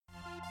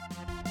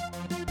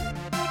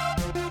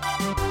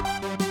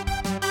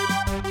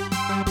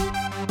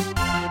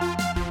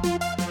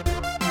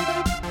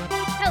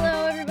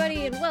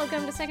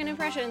Second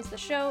Impressions, the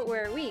show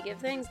where we give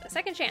things a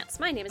second chance.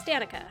 My name is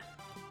Danica.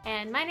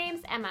 And my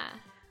name's Emma.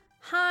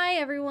 Hi,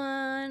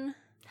 everyone.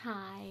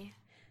 Hi.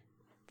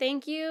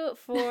 Thank you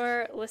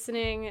for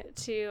listening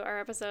to our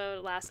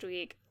episode last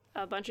week.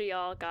 A bunch of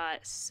y'all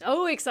got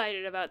so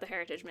excited about the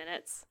Heritage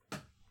Minutes.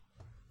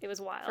 It was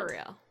wild. For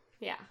real.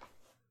 Yeah.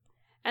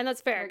 And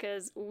that's fair,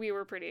 because we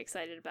were pretty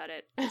excited about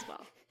it as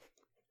well.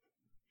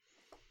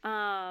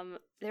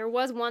 There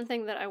was one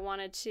thing that I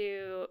wanted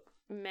to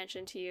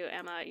mention to you,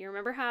 Emma. You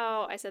remember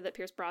how I said that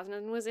Pierce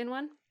Brosnan was in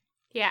one?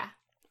 Yeah.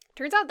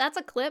 Turns out that's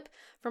a clip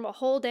from a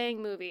whole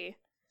dang movie.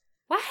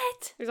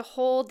 What? There's a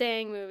whole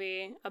dang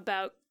movie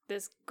about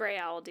this gray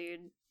owl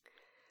dude.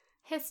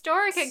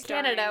 Historica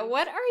Canada,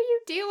 what are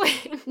you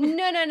doing?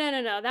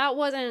 No.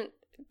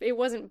 It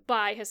wasn't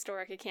by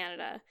Historica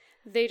Canada.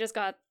 They just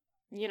got,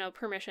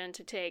 permission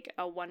to take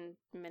a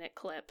 1-minute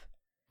clip.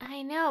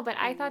 I know, but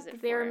I thought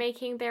that they were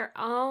making their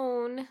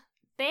own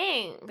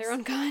things. Their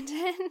own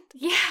content?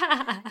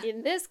 Yeah.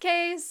 In this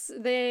case,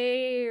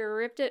 they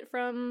ripped it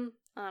from,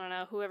 I don't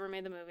know, whoever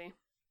made the movie.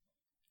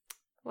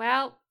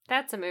 Well,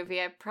 that's a movie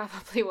I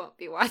probably won't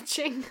be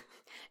watching.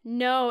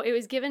 No, it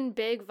was given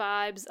big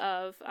vibes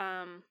of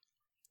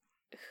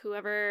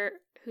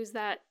who's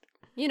that,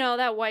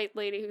 that white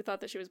lady who thought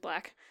that she was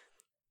black.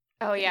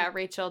 Oh yeah,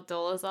 Rachel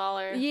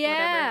Dolezal or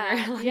yeah,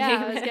 whatever her yeah,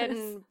 name I was is.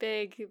 getting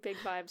big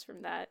vibes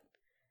from that.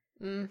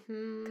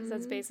 Mm-hmm. Because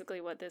that's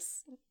basically what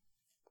this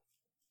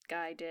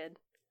guy did.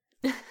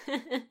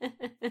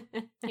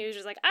 He was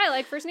just like, I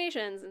like First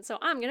Nations, and so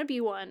I'm gonna be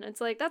one.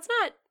 It's like, that's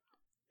not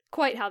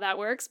quite how that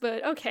works,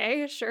 but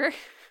okay, sure.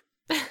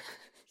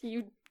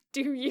 You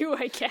do you,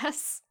 I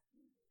guess.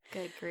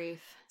 Good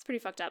grief. It's pretty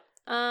fucked up.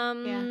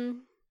 Yeah.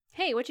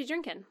 Hey, what you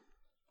drinking?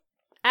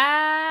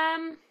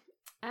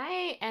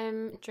 I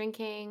am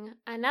drinking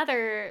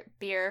another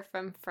beer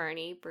from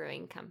Fernie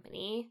Brewing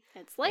Company.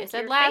 It's like I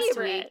said your last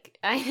favorite. week.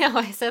 I know.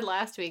 I said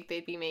last week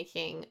they'd be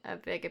making a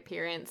big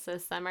appearance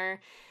this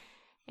summer,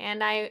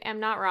 and I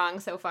am not wrong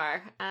so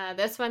far.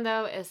 This one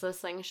though is the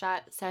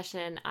Slingshot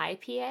Session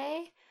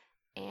IPA,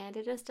 and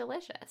it is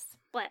delicious.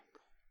 What?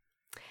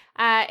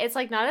 It's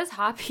like not as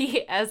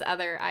hoppy as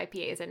other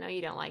IPAs. I know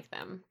you don't like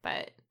them,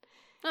 but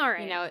All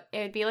right. it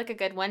would be like a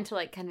good one to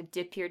like kind of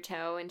dip your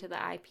toe into the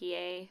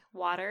IPA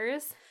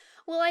waters.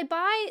 Well, I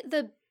buy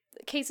the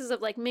cases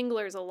of like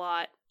Minglers a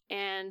lot,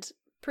 and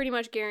pretty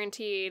much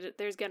guaranteed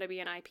there's going to be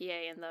an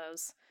IPA in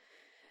those.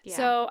 Yeah.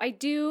 So I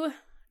do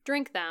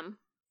drink them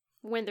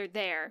when they're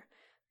there,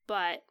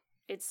 but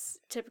it's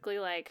typically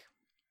like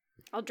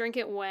I'll drink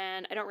it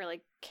when I don't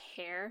really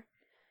care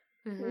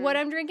what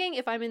I'm drinking.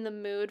 If I'm in the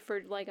mood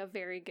for like a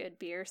very good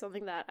beer,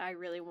 something that I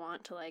really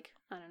want to like,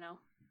 I don't know,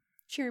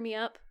 cheer me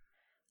up,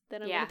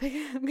 then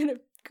I'm gonna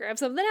grab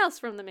something else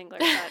from the Mingler.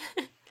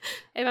 But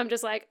if I'm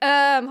just like,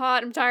 I'm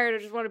hot, I'm tired, I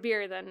just want a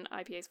beer, then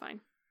IPA's fine.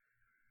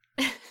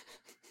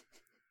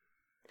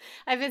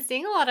 I've been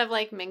seeing a lot of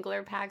like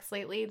Mingler packs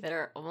lately that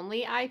are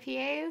only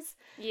IPAs.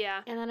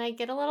 Yeah. And then I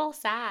get a little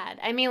sad.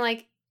 I mean,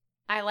 like,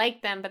 I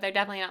like them, but they're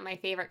definitely not my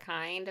favorite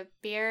kind of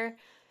beer.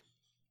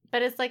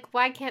 But it's like,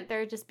 why can't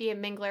there just be a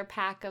Mingler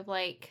pack of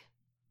like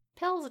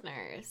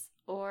Pilsners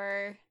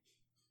or,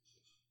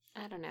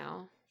 I don't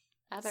know,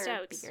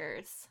 other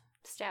beers,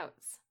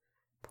 stouts,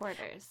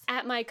 porters?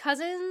 At my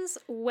cousin's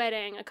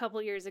wedding a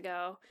couple years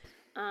ago,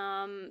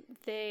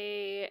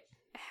 they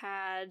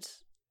had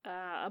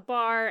a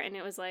bar, and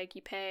it was like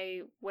you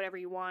pay whatever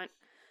you want,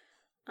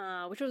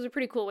 which was a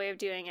pretty cool way of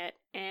doing it.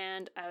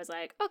 And I was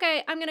like,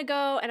 okay, I'm gonna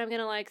go, and I'm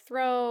gonna like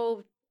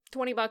throw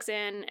 $20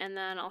 in, and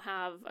then I'll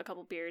have a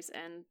couple beers,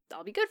 and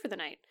I'll be good for the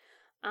night.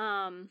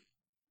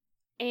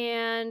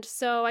 And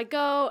so I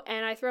go,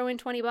 and I throw in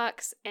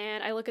 $20,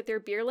 and I look at their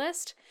beer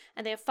list,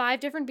 and they have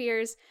 5 different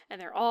beers, and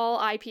they're all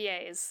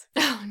IPAs.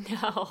 Oh,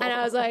 no. And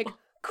I was like,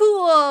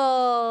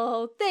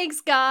 cool,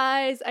 thanks,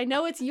 guys. I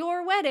know it's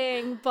your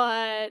wedding,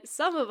 but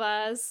some of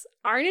us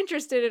aren't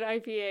interested in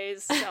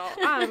IPAs, so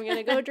I'm going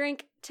to go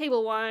drink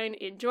table wine,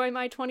 enjoy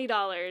my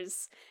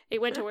 $20.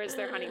 It went towards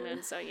their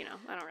honeymoon, so, I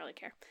don't really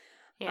care.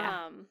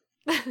 Yeah.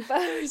 But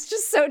I was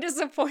just so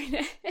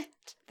disappointed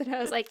that I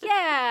was like,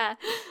 yeah,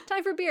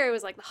 time for beer. It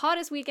was like the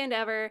hottest weekend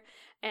ever,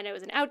 and it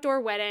was an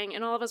outdoor wedding,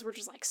 and all of us were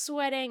just like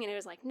sweating, and it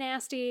was like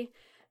nasty,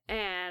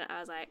 and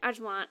I was like, I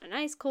just want a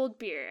nice cold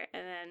beer,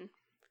 and then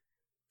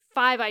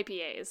 5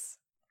 IPAs.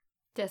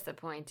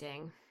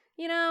 Disappointing.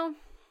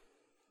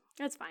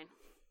 That's fine.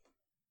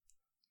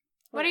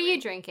 What are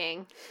you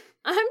drinking?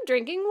 I'm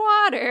drinking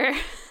water.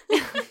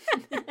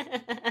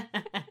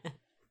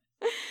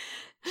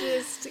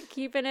 Just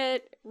keeping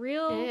it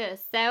real. Ew,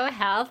 so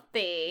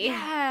healthy.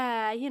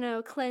 Yeah,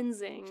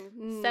 cleansing.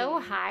 So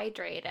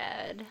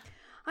hydrated.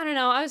 I don't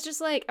know. I was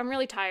just like, I'm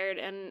really tired,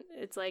 and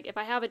it's like, if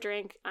I have a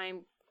drink,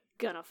 I'm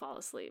gonna fall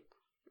asleep.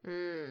 So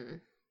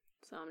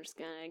I'm just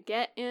gonna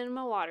get in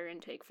my water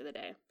intake for the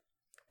day.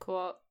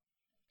 Cool.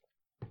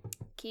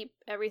 Keep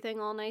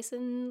everything all nice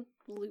and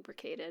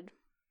lubricated.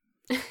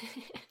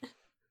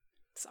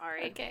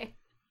 Sorry. Okay.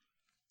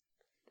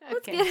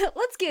 Okay.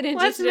 Let's get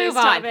into Let's today's move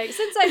on. topic.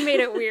 Since I made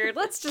it weird,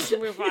 let's just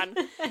move on.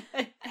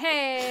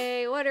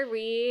 Hey, what are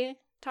we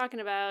talking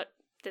about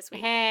this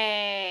week?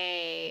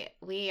 Hey,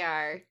 we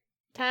are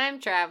time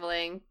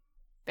traveling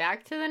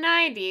back to the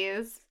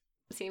 90s.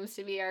 Seems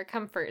to be our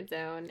comfort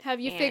zone. Have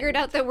you figured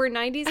out that we're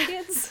 90s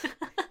kids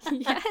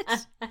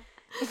yet?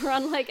 We're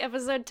on like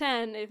episode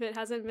 10 if it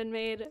hasn't been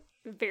made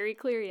very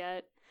clear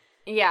yet.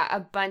 Yeah,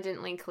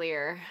 abundantly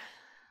clear.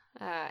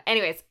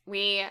 Anyways,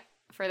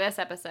 for this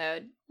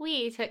episode,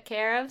 we took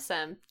care of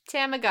some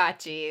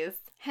Tamagotchis.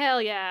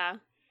 Hell yeah.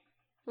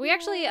 We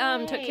actually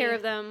took care Yay.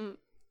 of them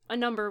a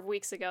number of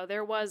weeks ago.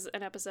 There was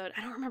an episode,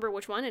 I don't remember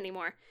which one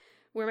anymore,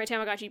 where my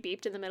Tamagotchi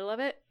beeped in the middle of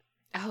it.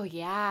 Oh,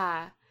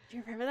 yeah. Do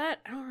you remember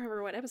that? I don't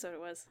remember what episode it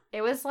was.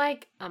 It was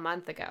like a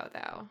month ago,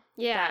 though.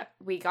 Yeah. That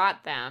we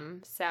got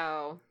them,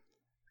 so...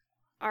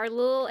 Our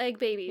little egg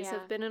babies Yeah.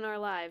 have been in our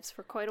lives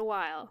for quite a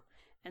while.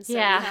 And so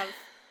Yeah. we have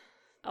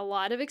a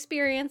lot of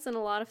experience and a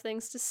lot of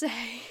things to say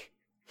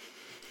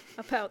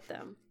about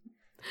them.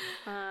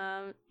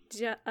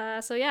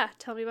 So yeah,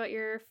 tell me about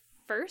your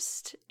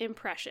first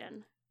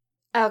impression.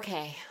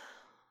 Okay.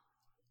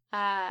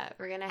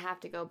 We're gonna have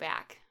to go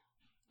back.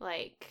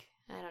 Like,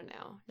 I don't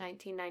know,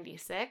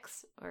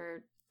 1996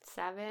 or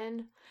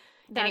 7?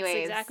 That's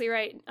Anyways. exactly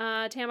right.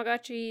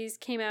 Tamagotchis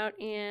came out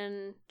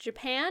in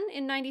Japan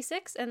in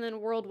 96 and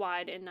then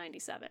worldwide in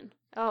 97.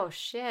 Oh,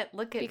 shit,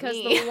 look at Because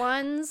me. the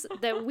ones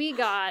that we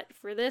got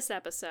for this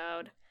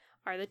episode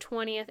are the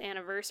 20th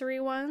anniversary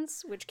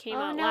ones, which came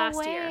out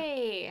last year.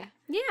 Way.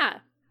 Yeah.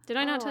 Did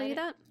I not Oh, tell I you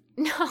that?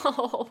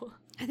 No.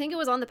 I think it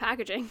was on the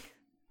packaging.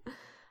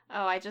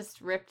 Oh, I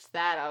just ripped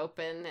that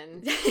open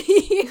and...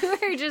 You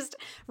were just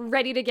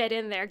ready to get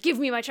in there. Give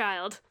me my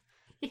child.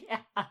 Yeah.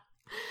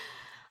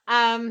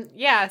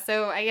 Yeah,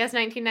 so I guess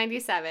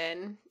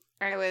 1997,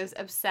 I was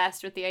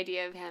obsessed with the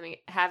idea of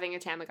having a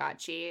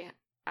Tamagotchi.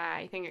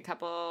 I think a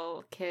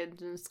couple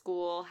kids in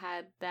school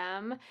had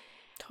them.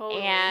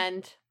 Totally.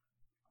 And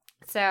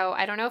so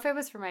I don't know if it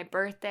was for my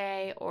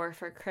birthday or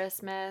for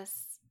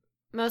Christmas.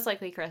 Most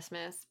likely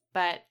Christmas.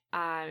 But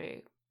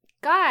I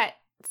got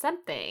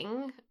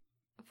something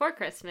for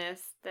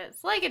Christmas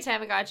that's like a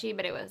Tamagotchi,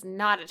 but it was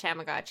not a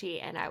Tamagotchi,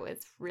 and I was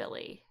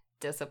really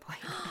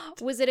disappointed.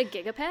 Was it a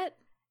Gigapet?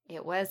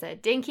 It was a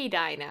Dinky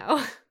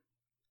Dino.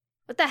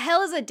 What the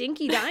hell is a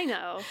Dinky Dino? Hang on,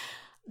 I gotta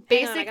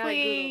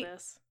Basically, Google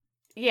this.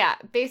 yeah,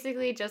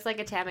 basically just like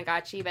a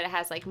Tamagotchi, but it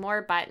has like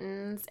more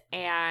buttons,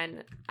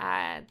 and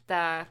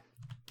the,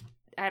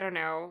 I don't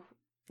know,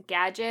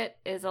 gadget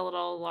is a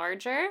little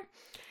larger.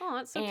 Oh,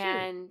 that's so cute.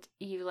 And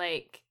you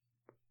like,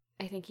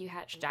 I think you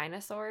hatch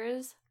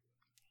dinosaurs.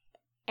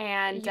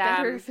 And You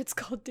better if it's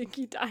called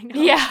Dinky Dino.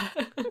 yeah.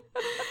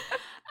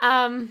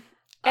 Oh,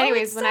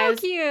 Anyways, it's when so I was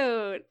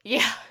cute.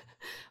 yeah,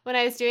 when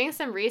I was doing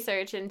some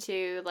research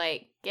into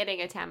like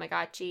getting a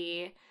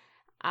Tamagotchi,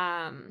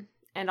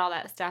 and all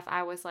that stuff,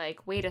 I was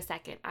like, wait a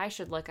second, I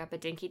should look up a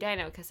Dinky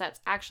Dino because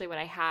that's actually what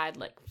I had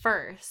like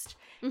first.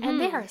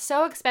 And they Mhm. are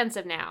so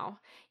expensive now.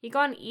 You go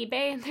on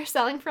eBay and they're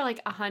selling for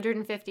like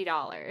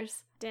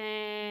 $150.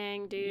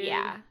 Dang, dude.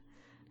 Yeah.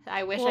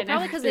 I wish Well, I probably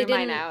never because threw they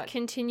mine didn't out.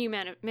 continue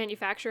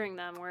manufacturing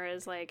them,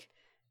 whereas like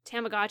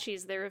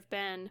Tamagotchis, there have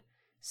been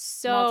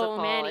so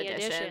Multiple many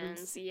editions.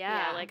 editions.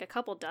 Yeah, Yeah. like a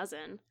couple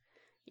dozen.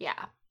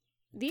 Yeah.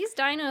 These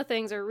dino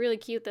things are really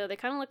cute, though. They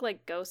kind of look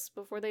like ghosts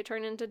before they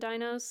turn into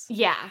dinos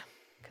Yeah.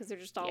 because they're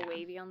just all Yeah.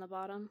 wavy on the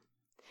bottom.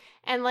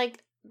 And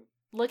like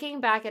looking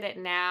back at it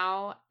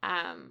now,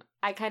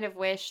 I kind of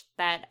wish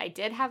that I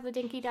did have the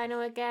Dinky Dino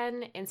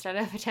again instead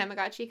of a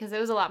Tamagotchi because it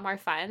was a lot more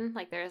fun.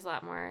 Like there was a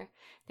lot more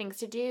things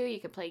to do. You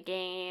could play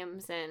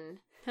games and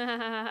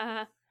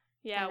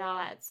Yeah, and all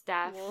that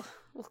stuff.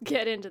 we'll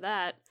get into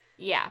that.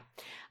 Yeah.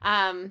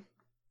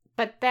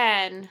 But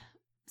then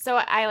so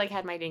I like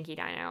had my Dinky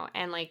Dino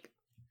and like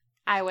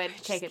I would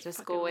take it to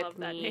fucking school with love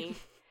that me.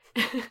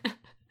 name.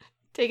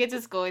 Take it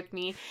to school with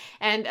me.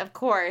 And of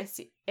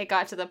course, it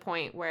got to the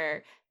point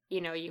where,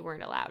 you know, you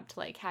weren't allowed to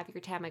like have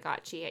your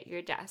Tamagotchi at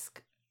your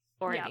desk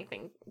or Yeah.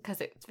 anything because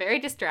it's very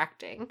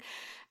distracting.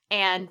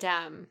 And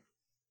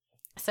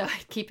so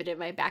I'd keep it in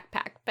my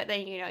backpack. But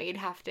then, you know, you'd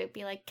have to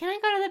be like, can I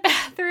go to the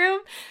bathroom?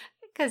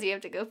 Because you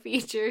have to go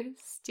feed your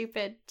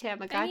stupid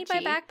Tamagotchi. I need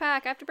my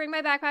backpack. I have to bring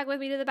my backpack with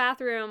me to the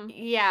bathroom.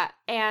 Yeah.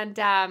 And,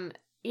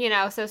 you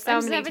know, so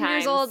I'm many 7 times.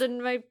 years old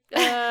and my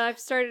I've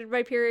started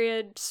my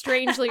period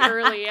strangely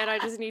early, and I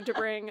just need to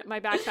bring my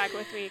backpack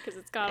with me because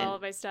it's got all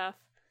of my stuff.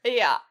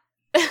 Yeah.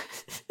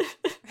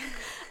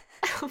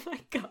 Oh my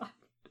god.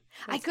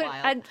 That's wild.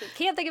 I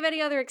can't think of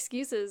any other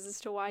excuses as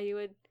to why you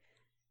would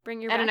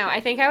bring your. I don't know. backpack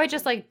I think with I would you.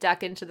 just like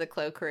duck into the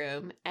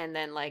cloakroom and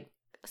then like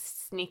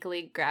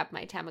sneakily grab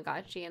my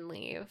Tamagotchi and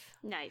leave.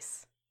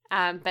 Nice.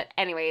 But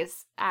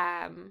anyways,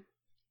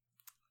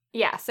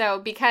 yeah, so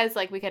because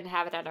like we couldn't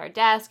have it at our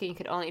desk and you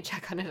could only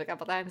check on it a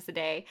couple times a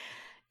day,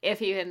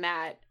 if even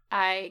that,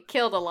 I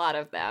killed a lot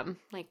of them.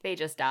 Like they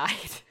just died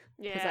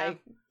because Yeah. I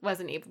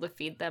wasn't able to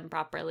feed them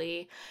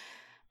properly.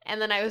 And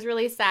then I was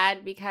really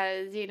sad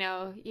because,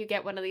 you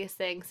get one of these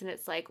things and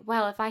it's like,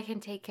 well, if I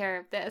can take care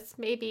of this,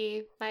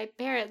 maybe my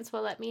parents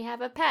will let me have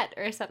a pet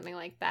or something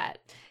like that.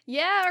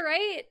 Yeah,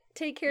 right?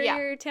 Take care of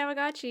your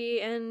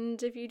Tamagotchi,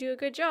 and if you do a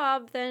good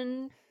job,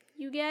 then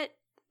you get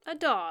a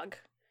dog.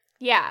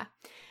 Yeah.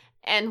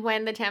 And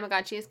when the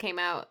Tamagotchis came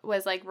out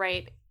was like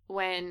right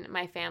when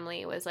my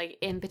family was like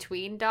in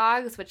between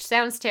dogs, which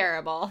sounds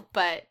terrible,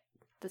 but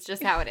that's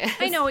just how it is.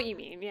 I know what you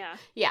mean, yeah.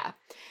 Yeah.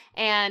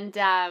 And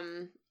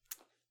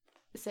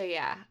so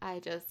yeah,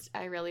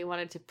 I really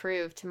wanted to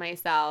prove to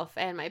myself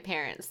and my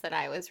parents that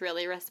I was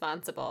really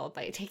responsible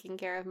by taking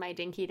care of my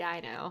dinky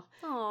dino.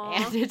 Aww.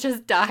 And it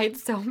just died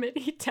so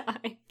many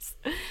times.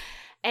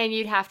 And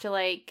you'd have to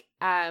like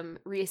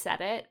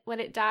reset it when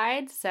it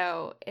died.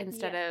 So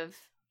instead of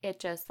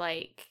just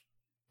like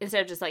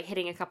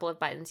hitting a couple of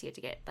buttons, you had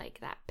to get like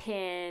that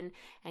pin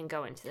and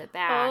go into the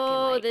back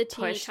and like the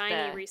push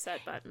tiny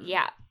reset button.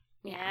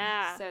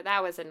 Yeah. So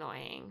that was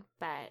annoying,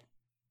 but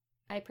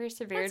I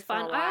persevered That's for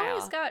fun. a while. I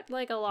always got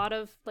like a lot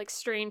of like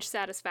strange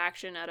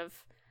satisfaction out of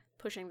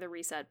pushing the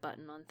reset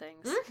button on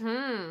things.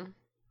 Mm-hmm.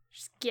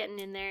 Just getting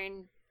in there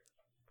and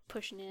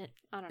pushing it.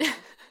 I don't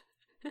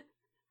know.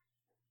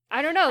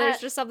 I don't know. There's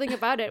just something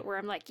about it where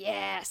I'm like,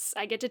 yes,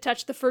 I get to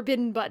touch the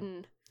forbidden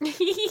button.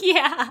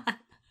 Yeah.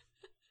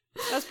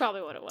 That's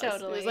probably what it was.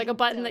 Totally. It was like a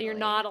button that you're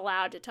not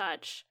allowed to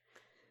touch,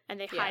 and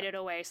they hide it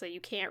away so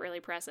you can't really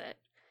press it,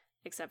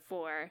 except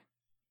for,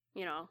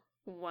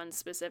 one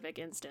specific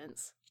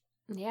instance.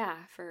 Yeah,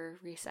 for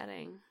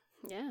resetting.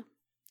 Yeah.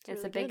 It's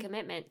really a big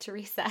commitment to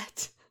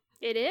reset.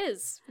 It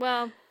is.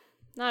 Well,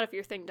 not if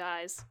your thing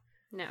dies.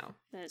 No.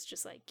 Then it's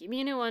just like, give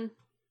me a new one.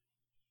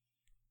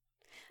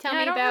 Tell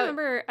me about...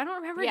 I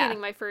don't remember getting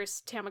my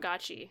first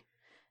Tamagotchi.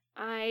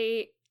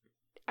 I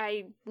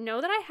know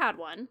that I had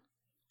one.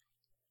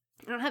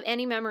 I don't have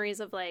any memories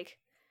of, like,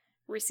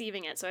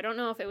 receiving it. So I don't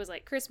know if it was,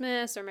 like,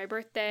 Christmas or my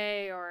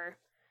birthday or,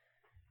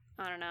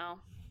 I don't know,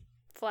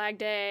 Flag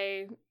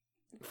Day.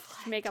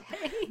 Make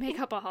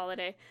up a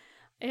holiday.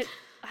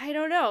 I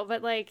don't know,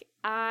 but like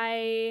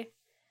I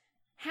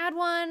had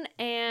one,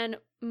 and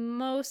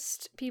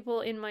most people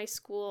in my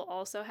school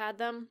also had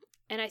them,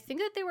 and I think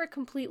that they were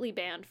completely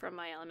banned from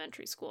my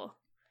elementary school.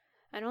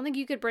 I don't think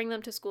you could bring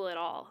them to school at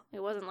all.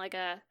 It wasn't like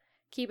a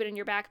keep it in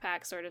your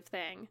backpack sort of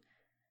thing.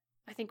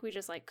 I think we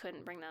just like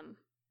couldn't bring them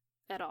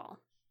at all.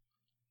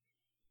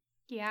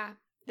 Yeah.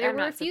 There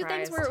were a few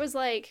things where it was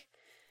like,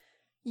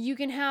 you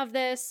can have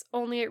this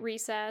only at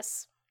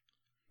recess.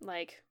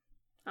 Like,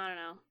 I don't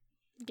know,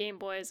 Game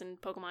Boys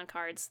and Pokemon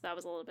cards. That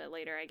was a little bit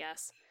later, I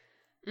guess.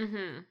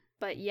 Mm-hmm.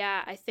 But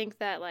yeah, I think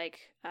that,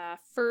 like,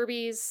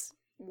 Furbies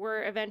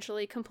were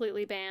eventually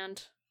completely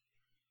banned.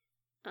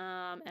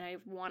 And I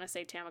want to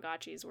say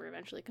Tamagotchis were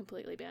eventually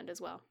completely banned as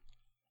well.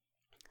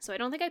 So I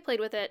don't think I played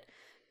with it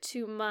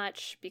too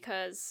much,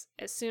 because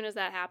as soon as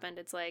that happened,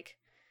 it's like,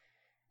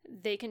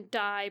 they can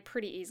die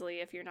pretty easily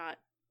if you're not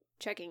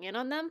checking in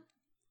on them.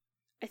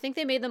 I think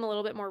they made them a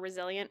little bit more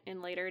resilient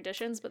in later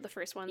editions, but the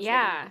first ones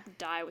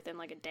die within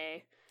like a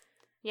day.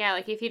 Yeah,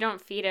 like if you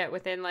don't feed it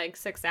within like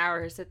 6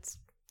 hours, it's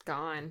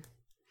gone.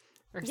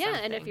 Or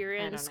something. And if you're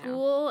in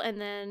school and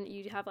then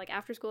you have like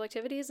after school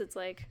activities, it's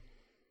like,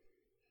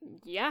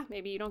 yeah,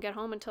 maybe you don't get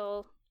home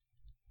until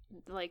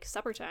like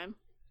supper time.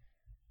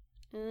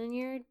 And then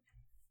your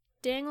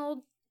dang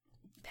old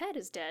pet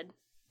is dead.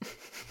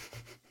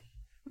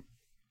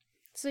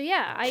 So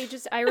yeah,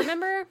 I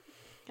remember,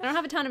 I don't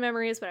have a ton of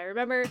memories, but I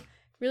remember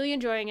really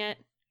enjoying it,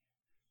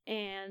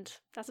 and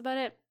that's about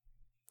it.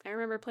 I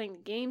remember playing the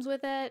games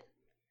with it,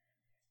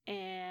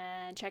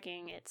 and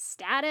checking its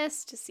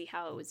status to see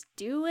how it was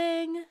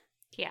doing.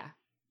 Yeah.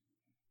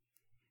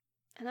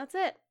 And that's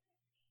it.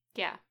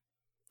 Yeah.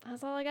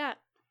 That's all I got.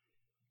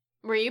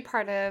 Were you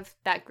part of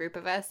that group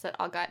of us that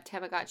all got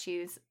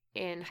Tamagotchis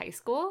in high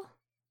school?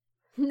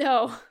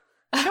 No.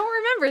 I don't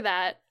remember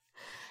that.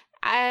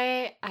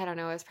 I don't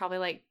know, it was probably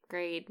like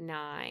grade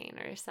 9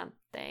 or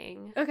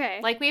something. Okay.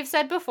 Like we've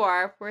said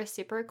before, we're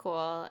super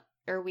cool,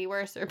 or we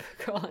were super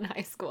cool in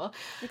high school.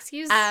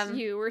 Excuse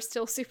you, we're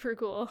still super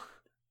cool.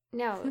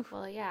 No,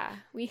 well, yeah.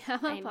 We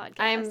have a podcast.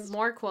 I'm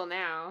more cool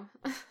now.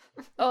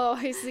 Oh,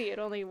 I see. It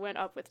only went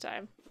up with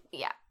time.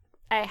 Yeah.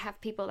 I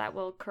have people that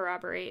will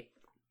corroborate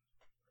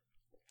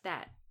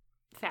that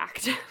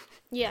fact.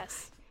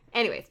 Yes.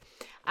 Anyways,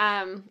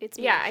 it's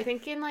me. Yeah, I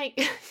think in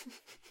like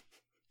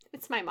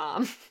it's my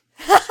mom.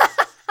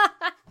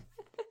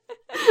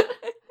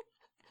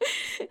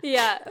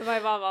 Yeah, my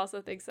mom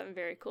also thinks I'm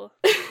very cool.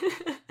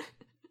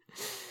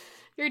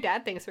 Your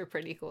dad thinks we're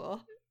pretty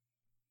cool.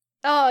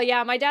 Oh,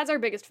 yeah, my dad's our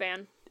biggest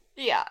fan.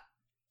 Yeah.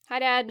 Hi,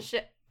 Dad.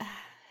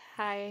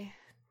 Hi,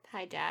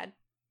 Dad.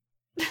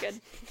 Good.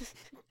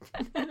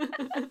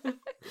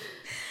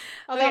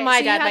 Although okay, my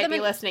so dad might be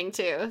listening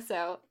too,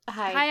 so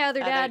hi, other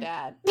dad.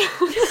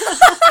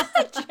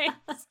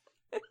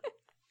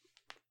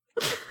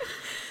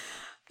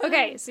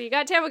 Okay, so you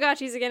got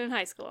Tamagotchis again in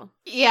high school.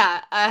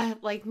 Yeah,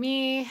 like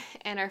me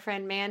and our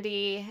friend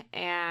Mandy,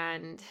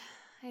 and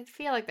I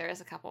feel like there was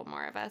a couple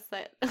more of us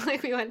that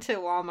like we went to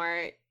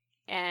Walmart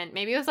and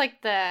maybe it was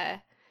like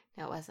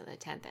no, it wasn't the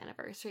 10th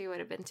anniversary. It would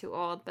have been too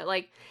old. But,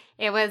 like,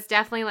 it was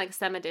definitely, like,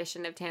 some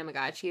edition of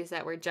Tamagotchis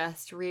that were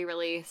just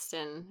re-released.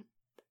 And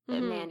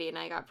Mandy and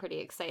I got pretty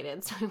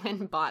excited. So we went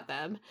and bought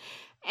them.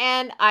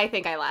 And I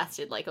think I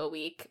lasted, like, a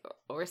week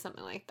or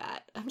something like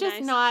that. I'm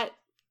just not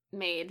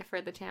made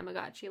for the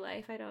Tamagotchi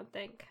life, I don't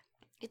think.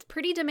 It's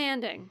pretty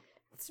demanding.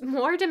 It's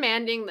more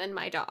demanding than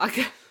my dog.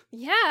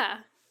 Yeah.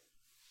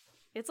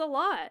 It's a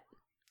lot.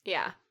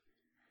 Yeah.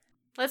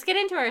 Let's get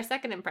into our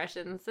second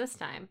impressions this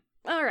time.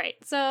 All right.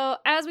 So,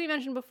 as we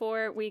mentioned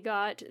before, we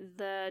got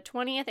the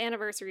 20th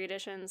anniversary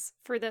editions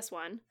for this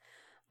one.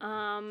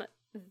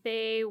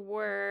 They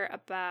were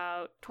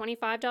about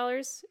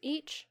 $25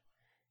 each.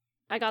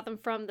 I got them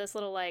from this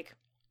little, like,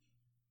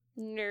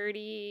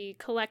 nerdy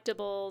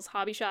collectibles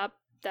hobby shop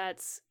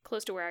that's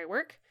close to where I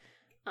work.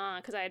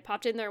 Because I had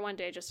popped in there one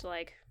day just to,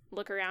 like,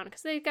 look around.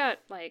 Because they got,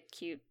 like,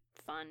 cute,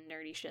 fun,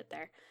 nerdy shit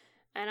there.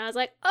 And I was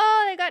like,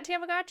 oh, they got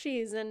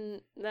Tamagotchis.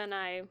 And then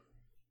I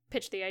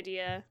pitched the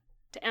idea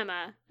to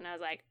Emma, and I was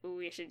like, ooh,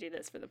 we should do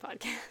this for the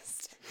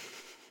podcast.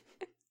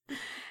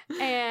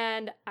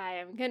 And I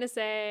am gonna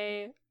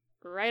say,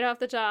 right off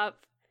the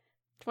top,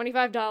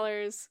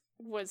 $25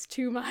 was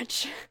too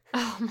much.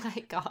 Oh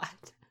my god.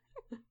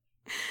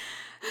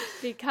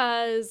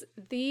 Because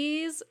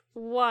these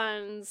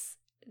ones,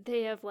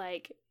 they have,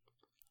 like,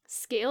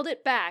 scaled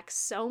it back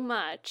so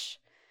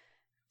much.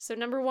 So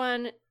number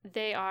one,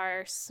 they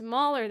are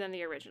smaller than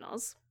the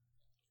originals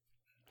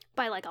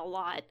by, like, a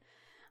lot.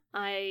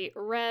 I've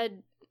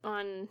read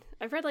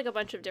like a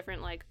bunch of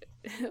different, like,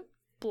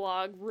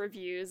 blog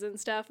reviews and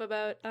stuff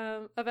about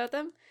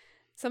them.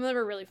 Some of them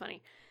are really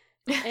funny.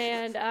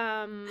 And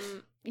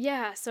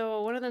yeah,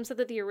 so one of them said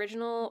that the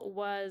original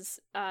was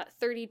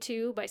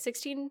 32 by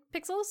 16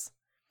 pixels.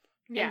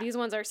 Yeah. And these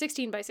ones are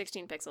 16 by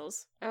 16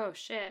 pixels. Oh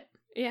shit.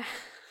 Yeah.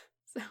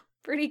 So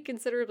pretty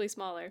considerably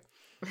smaller.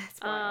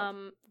 That's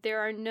wild. There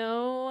are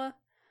no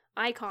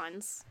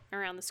icons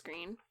around the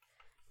screen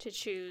to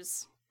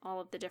choose all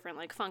of the different,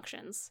 like,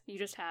 functions. You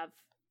just have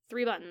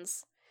 3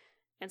 buttons,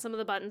 and some of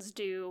the buttons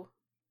do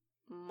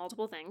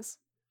multiple things.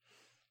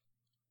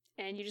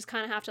 And you just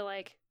kind of have to,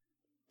 like,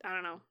 I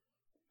don't know,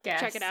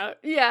 check it out.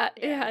 Yeah,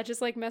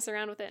 just, like, mess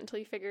around with it until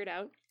you figure it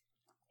out.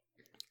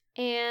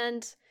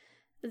 And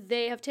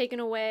they have taken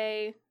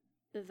away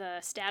the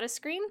status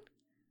screen.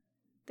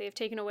 They have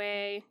taken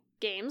away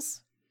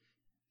games.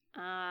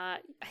 I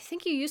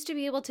think you used to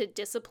be able to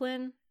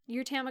discipline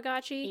your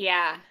Tamagotchi.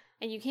 Yeah.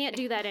 And you can't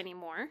do that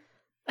anymore.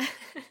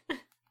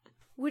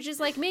 Which is,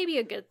 like, maybe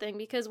a good thing,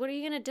 because what are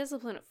you going to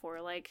discipline it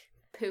for? Like,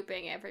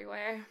 pooping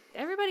everywhere.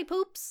 Everybody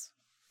poops.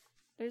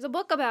 There's a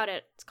book about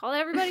it. It's called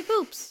Everybody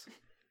Poops.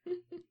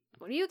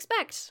 What do you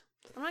expect?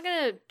 I'm not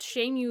going to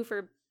shame you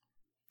for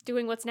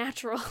doing what's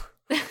natural.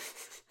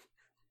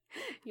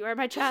 You are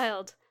my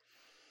child.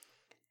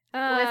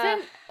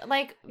 Wasn't,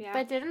 like, yeah.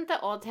 But didn't the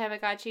old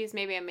Tamagotchis,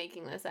 maybe I'm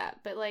making this up,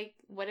 but, like,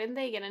 wouldn't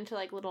they get into,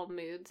 like, little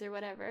moods or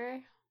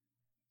whatever?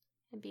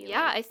 And be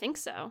yeah, like, I think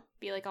so.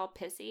 Be, like, all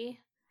pissy?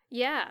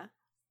 Yeah.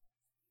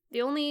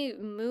 The only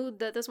mood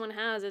that this one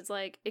has, it's,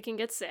 like, it can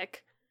get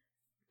sick,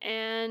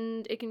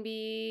 and it can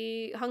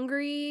be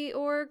hungry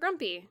or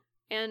grumpy.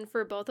 And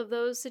for both of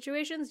those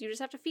situations, you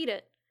just have to feed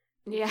it.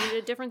 You feed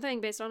it a different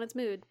thing based on its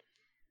mood.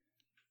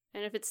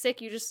 And if it's sick,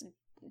 you just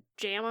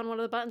jam on one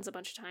of the buttons a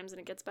bunch of times and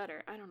it gets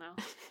better. I don't know.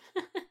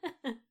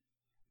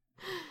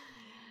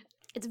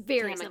 It's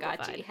very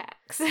Tamagotchi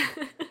hacks.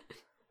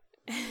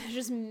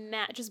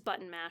 just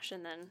button mash,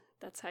 and then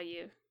that's how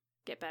you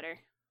get better.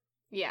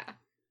 Yeah.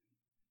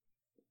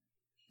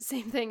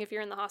 Same thing if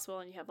you're in the hospital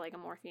and you have, like, a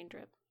morphine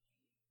drip.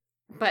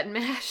 Button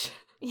mash.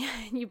 Yeah,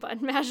 and you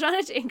button mash on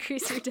it to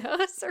increase your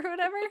dose or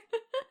whatever.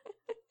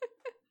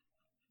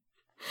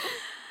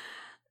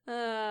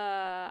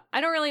 I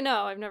don't really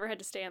know. I've never had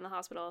to stay in the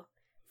hospital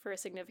for a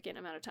significant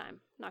amount of time.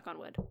 Knock on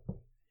wood.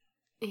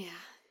 Yeah.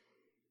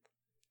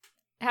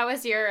 How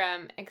was your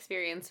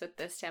experience with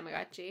this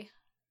Tamagotchi?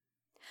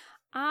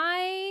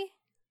 I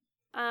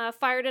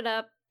fired it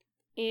up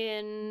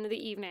in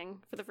the evening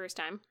for the first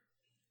time.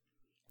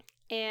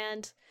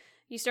 And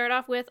you start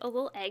off with a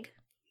little egg.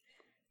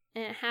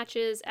 And it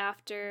hatches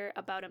after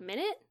about a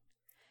minute.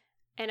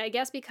 And I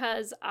guess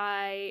because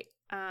I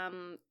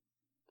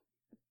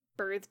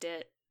birthed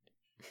it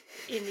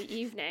in the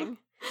evening,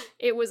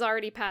 it was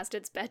already past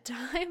its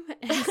bedtime.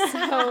 And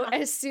so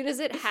as soon as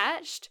it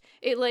hatched,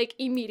 it, like,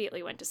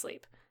 immediately went to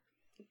sleep.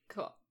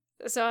 Cool.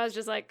 So I was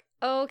just like,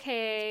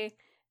 okay.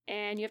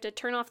 And you have to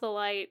turn off the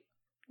light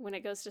when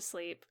it goes to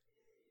sleep.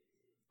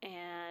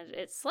 And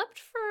it slept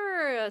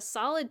for a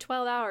solid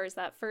 12 hours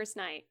that first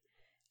night.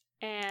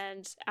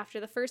 And after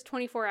the first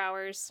 24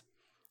 hours,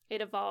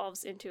 it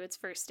evolves into its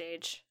first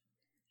stage.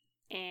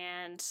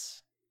 And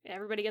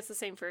everybody gets the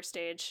same first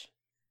stage.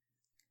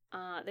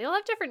 They all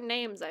have different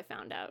names, I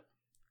found out.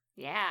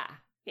 Yeah.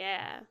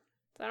 Yeah.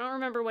 So I don't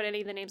remember what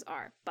any of the names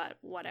are, but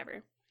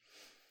whatever.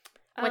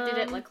 What did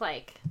it look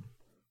like?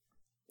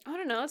 I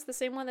don't know. It's the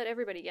same one that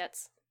everybody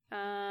gets.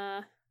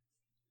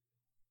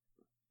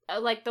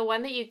 like the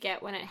one that you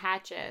get when it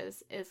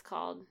hatches is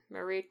called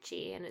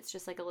Marucci, and it's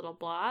just like a little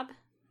blob.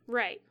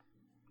 Right.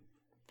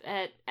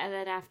 And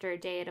then after a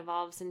day, it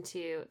evolves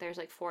into, there's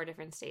like 4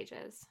 different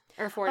stages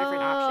or 4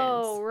 different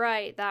options. Oh,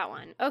 right, that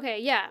one.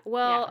 Okay, yeah.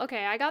 Well, Yeah.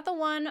 okay, I got the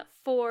one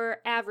for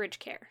average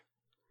care.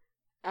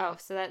 Oh,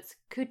 so that's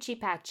Coochie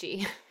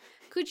Patchy.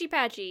 Coochie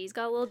Patchy. He's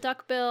got a little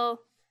duck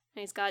bill,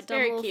 and he's got dumb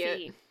very little cute.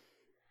 feet.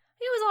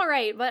 It was all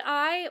right, but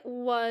I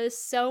was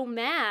so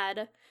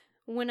mad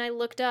when I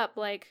looked up,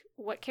 like,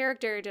 what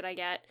character did I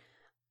get,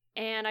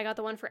 and I got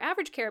the one for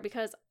average care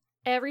because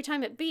every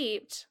time it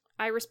beeped,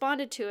 I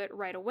responded to it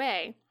right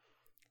away.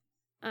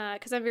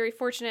 Because I'm very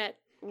fortunate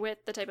with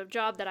the type of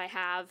job that I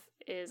have,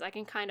 is I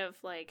can kind of,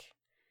 like,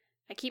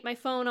 I keep my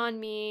phone on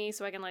me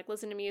so I can, like,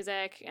 listen to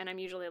music, and I'm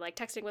usually, like,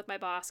 texting with my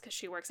boss because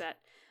she works at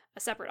a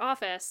separate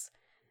office,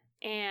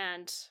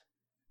 and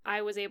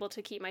I was able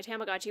to keep my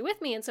Tamagotchi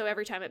with me, and so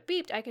every time it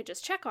beeped, I could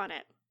just check on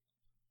it.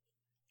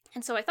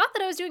 And so I thought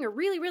that I was doing a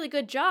really, really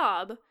good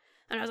job,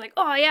 and I was like,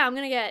 oh yeah, I'm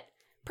gonna get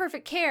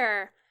perfect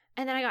care,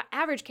 and then I got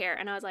average care,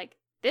 and I was like,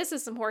 this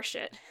is some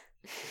horseshit.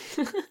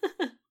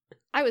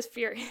 I was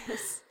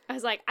furious. I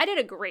was like, I did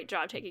a great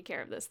job taking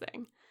care of this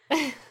thing.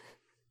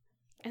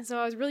 And so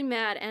I was really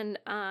mad, and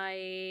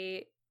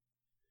I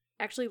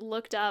actually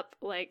looked up,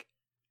 like,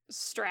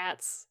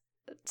 strats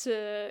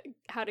to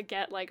how to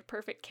get, like,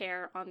 perfect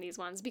care on these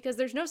ones, because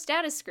there's no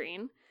status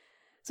screen.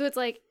 So it's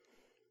like,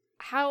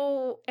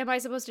 how am I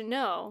supposed to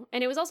know?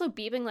 And it was also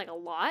beeping, like, a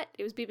lot.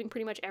 It was beeping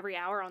pretty much every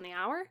hour on the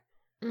hour.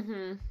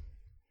 Mm-hmm.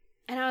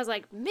 And I was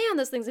like, man,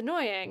 this thing's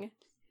annoying.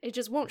 It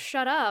just won't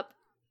shut up.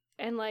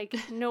 And, like,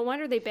 no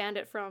wonder they banned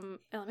it from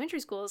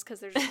elementary schools, because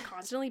they're just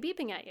constantly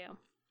beeping at you.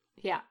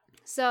 Yeah.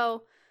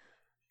 So,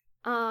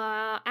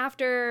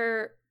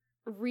 after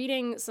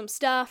reading some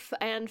stuff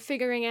and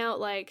figuring out,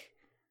 like,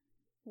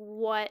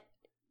 what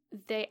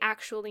they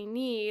actually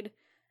need,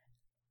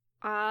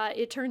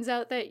 it turns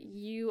out that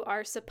you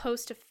are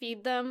supposed to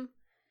feed them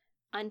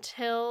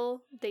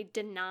until they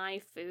deny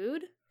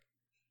food.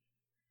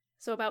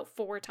 So about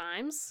 4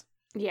 times.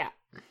 Yeah.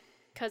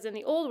 Because in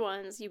the old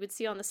ones, you would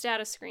see on the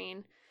status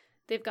screen,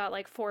 they've got,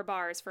 like, 4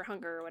 bars for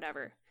hunger or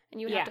whatever.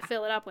 And you would have to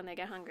fill it up when they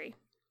get hungry.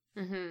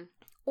 Mm-hmm.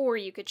 Or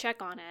you could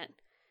check on it,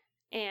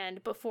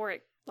 and before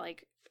it,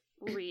 like,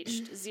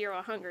 reached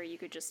 0 hunger, you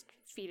could just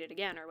feed it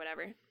again or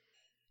whatever.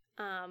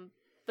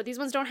 But these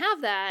ones don't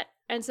have that,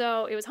 and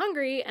so it was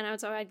hungry, and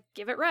I'd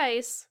give it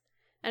rice,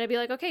 and I'd be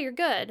like, okay, you're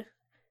good.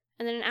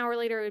 And then an hour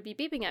later, it would be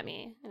beeping at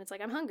me, and it's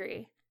like, I'm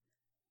hungry.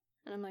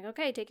 And I'm like,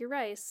 okay, take your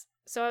rice.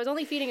 So I was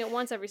only feeding it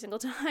once every single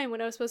time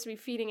when I was supposed to be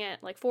feeding it,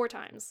 like, 4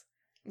 times.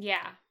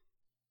 Yeah.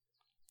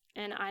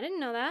 And I didn't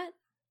know that.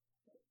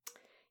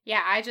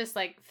 Yeah, I just,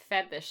 like,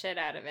 fed the shit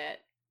out of it.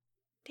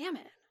 Damn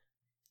it.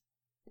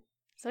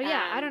 So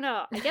yeah, I don't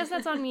know. I guess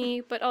that's on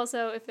me, but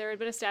also if there had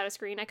been a status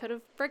screen, I could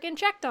have frickin'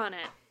 checked on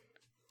it.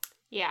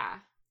 Yeah.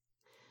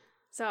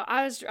 So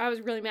I was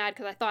really mad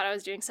because I thought I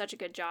was doing such a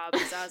good job,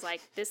 because I was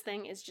like, this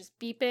thing is just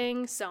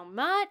beeping so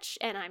much,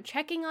 and I'm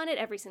checking on it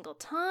every single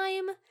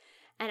time,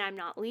 and I'm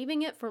not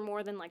leaving it for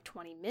more than, like,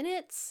 20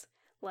 minutes.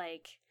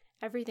 Like,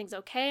 everything's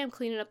okay. I'm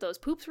cleaning up those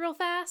poops real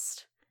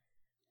fast.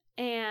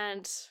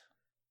 And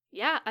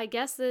yeah, I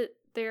guess that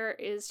there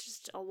is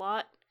just a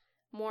lot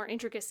more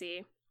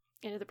intricacy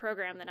into the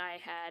program than I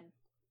had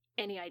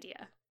any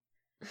idea.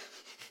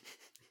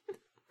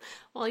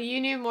 Well,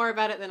 you knew more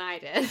about it than I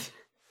did.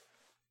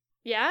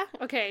 Yeah?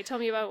 Okay, tell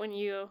me about when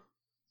you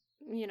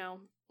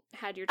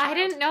had your child. I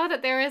didn't know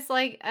that there was,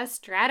 like, a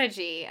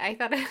strategy. I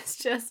thought it was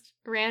just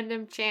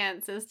random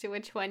chance as to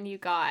which one you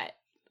got.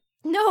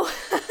 No.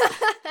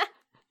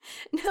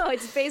 No,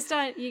 it's based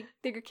on,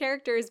 your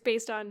character is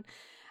based on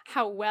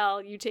how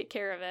well you take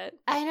care of it.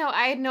 I know,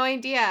 I had no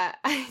idea.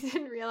 I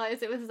didn't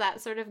realize it was that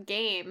sort of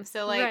game.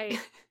 So, like, Right.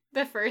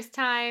 The first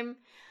time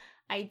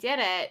I did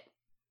it,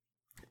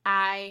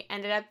 I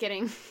ended up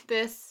getting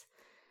this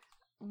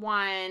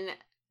one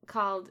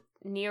called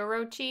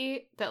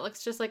Neorochi that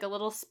looks just like a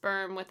little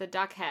sperm with a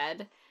duck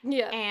head.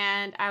 Yeah.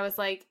 And I was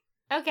like,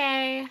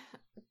 okay,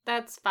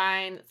 that's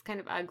fine. It's kind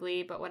of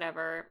ugly, but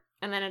whatever.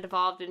 And then it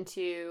evolved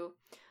into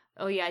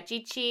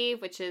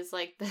Oyajichi, which is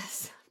like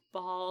this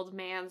bald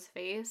man's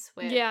face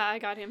with Yeah, I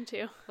got him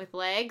too. with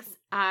legs.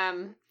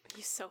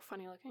 He's so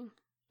funny looking.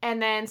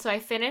 And then so I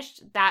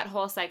finished that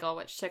whole cycle,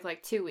 which took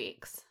like 2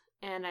 weeks.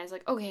 And I was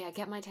like, okay, I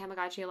kept my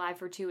Tamagotchi alive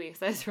for 2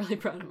 weeks. I was really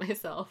proud of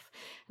myself.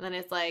 And then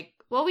it's like,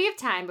 well, we have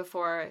time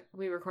before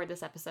we record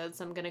this episode,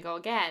 so I'm going to go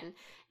again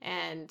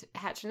and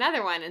hatch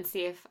another one and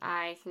see if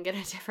I can get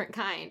a different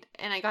kind.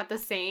 And I got the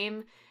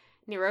same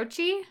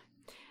Nirochi.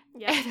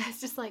 Yeah. And I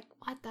was just like,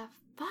 what the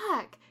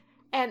fuck?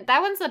 And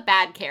that one's a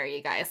bad care,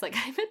 you guys. Like,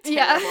 I'm a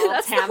terrible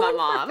that's the Tama one for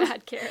mom.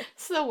 bad care.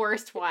 It's the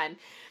worst one.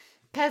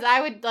 Because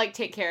I would, like,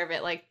 take care of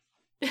it, like,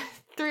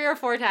 3 or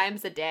 4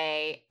 times a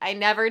day. I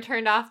never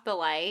turned off the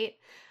light.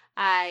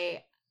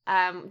 I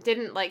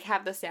didn't, like,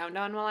 have the sound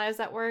on while I was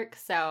at work,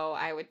 so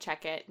I would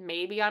check it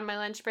maybe on my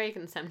lunch break,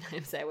 and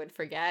sometimes I would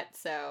forget,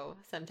 so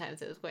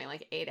sometimes it was going,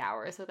 like, 8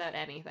 hours without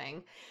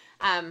anything.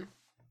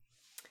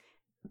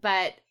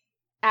 But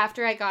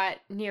after I got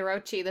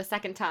Nirochi the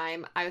second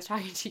time, I was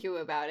talking to you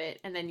about it,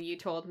 and then you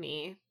told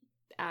me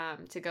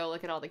to go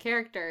look at all the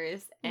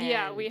characters. And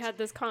yeah, we had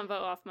this convo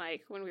off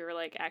mic when we were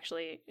like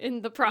actually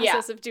in the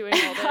process of doing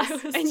all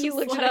this, and you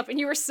looked it up, and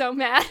you were so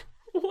mad.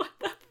 What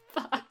the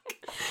fuck?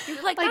 You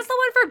were like, that's the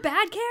one for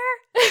bad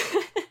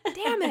care?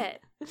 Damn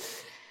it.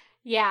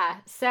 Yeah,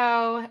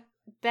 so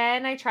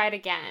then I tried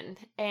again,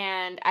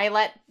 and I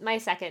let my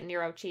second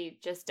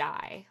Nirochi just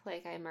die.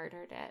 Like, I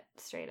murdered it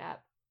straight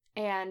up.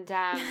 And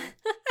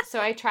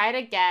so I tried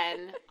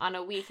again on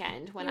a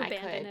weekend when I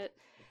could. It.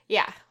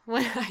 Yeah,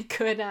 when I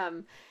could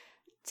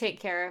take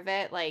care of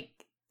it, like,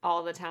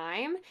 all the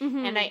time.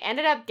 Mm-hmm. And I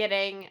ended up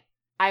getting,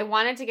 I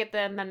wanted to get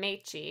the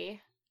Mamechi,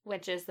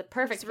 which is the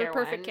perfect care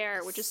perfect one.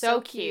 care, which is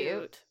so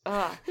cute.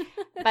 Ugh.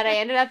 But I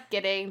ended up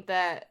getting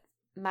the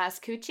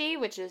Maskuchi,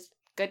 which is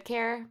good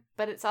care,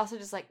 but it's also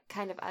just, like,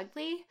 kind of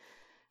ugly.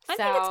 I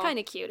think it's kind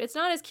of cute. It's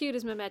not as cute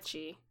as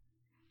Mamechi.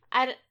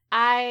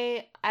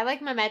 I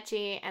like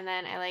Mamechi, and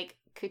then I like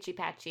Coochie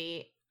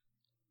Patchy.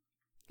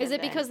 Is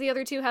it because the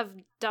other two have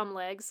dumb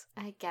legs?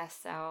 I guess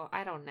so.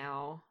 I don't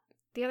know.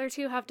 The other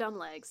two have dumb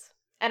legs.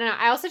 I don't know.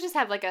 I also just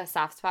have, like, a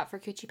soft spot for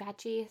Coochie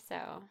Patchy,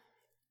 so.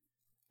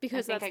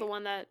 Because that's the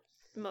one that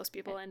most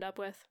people end up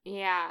with.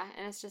 Yeah,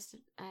 and it's just,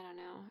 I don't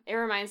know. It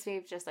reminds me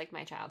of just, like,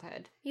 my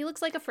childhood. He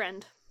looks like a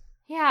friend.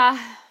 Yeah,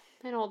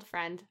 an old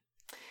friend.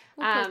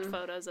 We'll post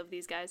photos of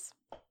these guys.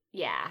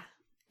 Yeah.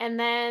 And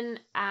then,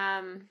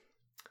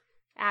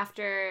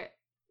 after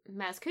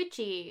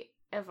Maskuchi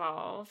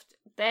evolved,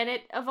 then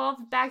it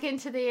evolved back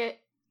into the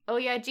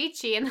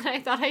Oyajichi, and then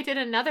I thought I did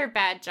another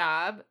bad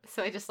job,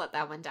 so I just let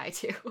that one die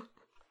too.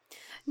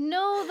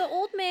 No, the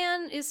old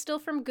man is still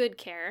from Good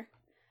Care.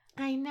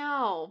 I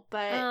know,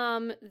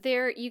 but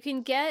there you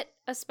can get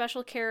a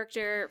special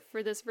character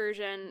for this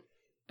version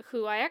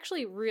who I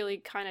actually really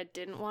kind of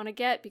didn't want to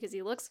get because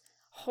he looks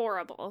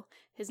horrible.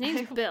 His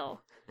name's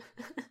Bill.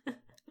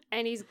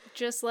 And he's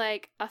just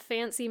like a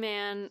fancy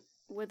man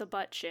with a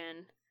butt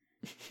chin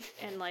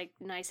and like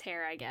nice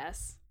hair, I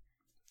guess.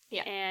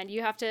 Yeah. And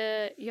you have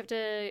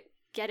to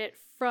get it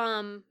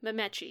from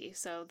Mamechi,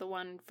 so the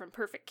one from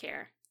Perfect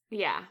Care.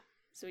 Yeah.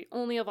 So he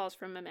only evolves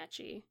from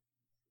Mamechi.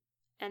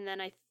 And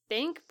then I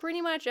think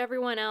pretty much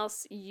everyone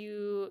else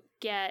you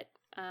get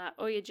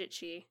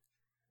Oyajichi,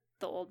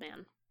 the old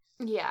man.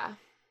 Yeah.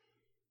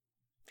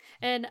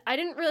 And I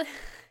didn't really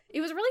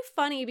it was really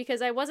funny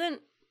because I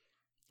wasn't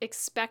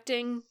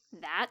expecting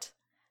that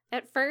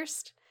at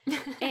first.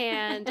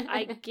 And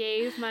I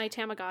gave my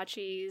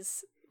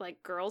Tamagotchis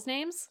like girls'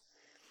 names.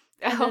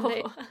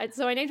 And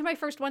so I named my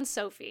first one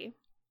Sophie.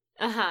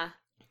 Uh-huh.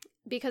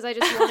 Because I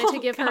just wanted to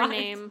give her a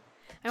name.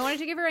 I wanted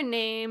to give her a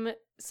name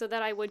so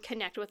that I would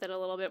connect with it a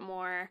little bit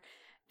more,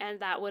 and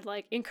that would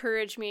like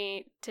encourage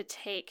me to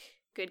take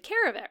good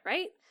care of it,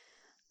 right?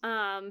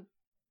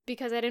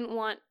 Because I didn't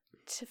want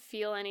to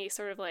feel any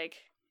sort of like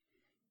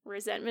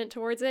resentment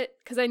towards it,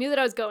 because I knew that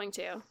I was going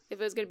to, if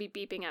it was going to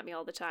be beeping at me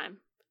all the time.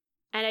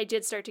 And I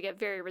did start to get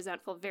very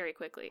resentful very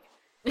quickly.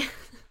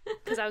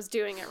 Because I was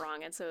doing it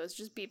wrong, and so it was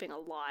just beeping a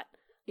lot.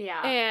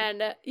 Yeah.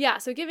 And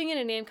so giving it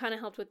a name kind of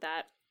helped with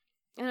that.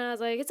 And I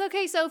was like, it's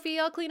okay, Sophie,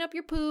 I'll clean up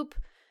your poop.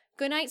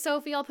 Good night,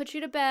 Sophie, I'll put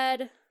you to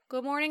bed.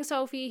 Good morning,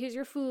 Sophie, here's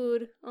your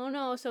food. Oh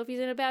no, Sophie's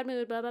in a bad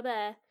mood, blah, blah,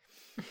 blah.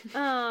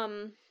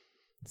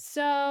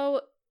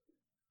 So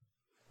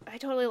I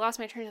totally lost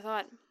my train of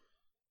thought.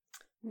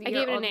 I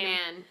gave it a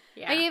name.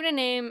 Yeah. I gave it a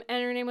name,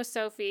 and her name was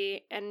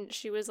Sophie, and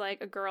she was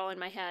like a girl in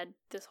my head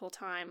this whole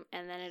time,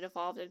 and then it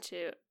evolved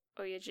into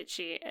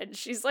Oyajichi, and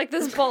she's like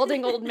this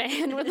balding old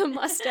man with a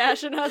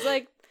mustache, and I was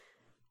like,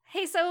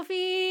 hey,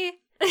 Sophie,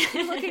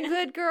 you're looking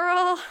good,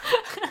 girl.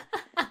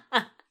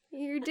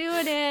 You're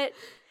doing it.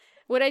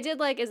 What I did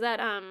like is that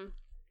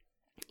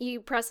you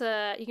can press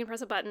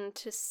a button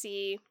to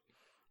see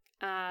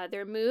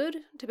their mood,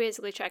 to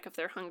basically check if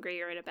they're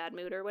hungry or in a bad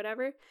mood or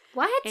whatever.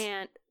 What?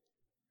 And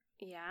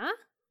yeah.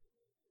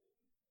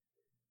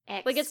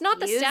 Like, it's not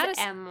the status.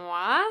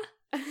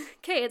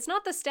 Okay, it's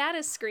not the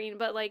status screen,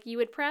 but like you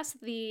would press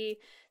the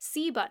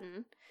C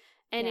button,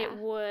 and it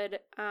would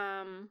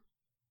and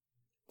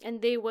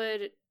they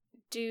would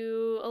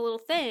do a little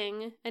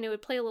thing, and it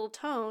would play a little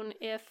tone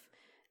if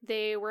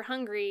they were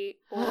hungry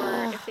or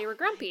if they were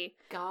grumpy.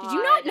 God. Did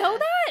you not know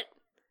that?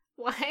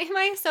 Why am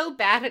I so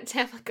bad at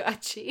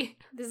Tamagotchi?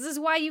 This is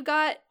why you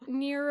got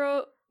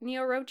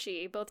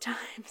Nirochi both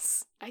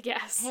times, I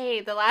guess.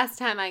 Hey, the last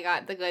time I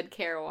got the Good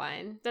Care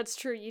one. That's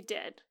true, you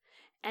did.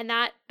 And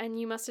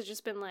you must have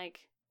just been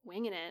like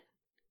winging it.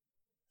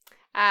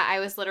 I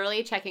was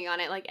literally checking on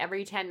it like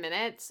every 10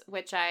 minutes,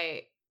 which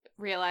I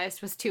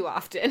realized was too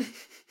often.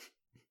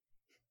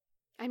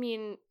 I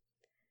mean,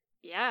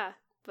 yeah,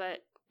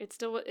 but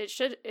it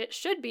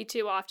should be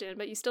too often,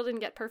 but you still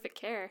didn't get perfect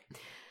care.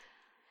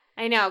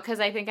 I know, because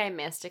I think I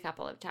missed a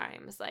couple of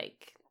times.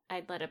 Like,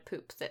 I'd let a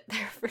poop sit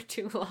there for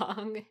too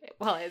long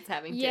while I was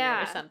having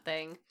dinner or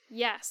something.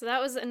 Yeah, so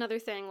that was another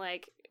thing.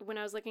 Like, when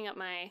I was looking up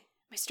my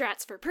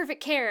strats for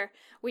perfect care,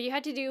 what you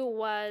had to do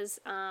was,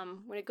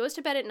 when it goes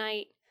to bed at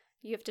night,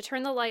 you have to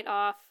turn the light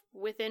off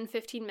within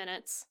 15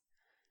 minutes.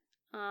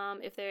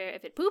 If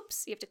it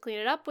poops, you have to clean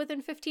it up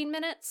within 15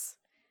 minutes.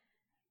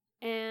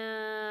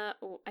 And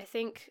I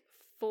think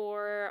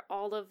for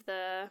all of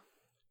the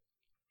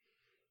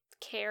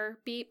care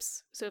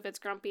beeps, so if it's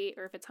grumpy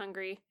or if it's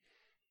hungry,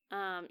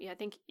 I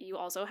think you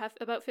also have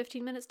about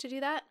 15 minutes to do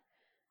that.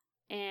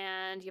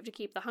 And you have to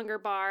keep the hunger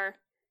bar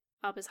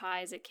up as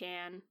high as it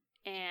can,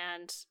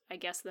 and I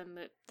guess the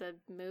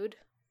mood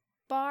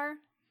bar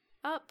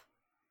up,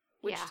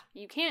 which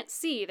you can't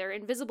see. They're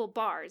invisible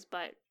bars,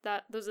 but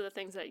those are the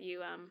things that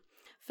you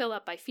fill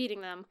up by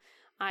feeding them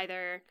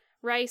either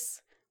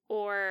rice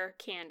or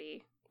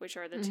candy, which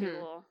are the two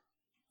little,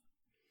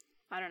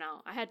 I don't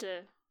know. I had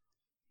to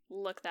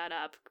look that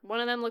up. One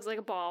of them looks like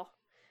a ball.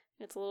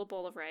 It's a little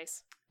bowl of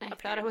rice. I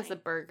thought it was a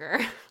burger.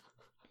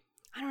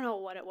 I don't know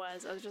what it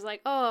was. I was just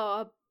like,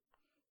 oh, a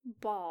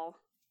ball.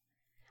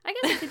 I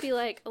guess it could be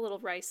like a little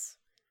rice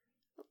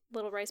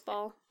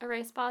ball. A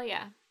rice ball,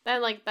 yeah.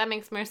 That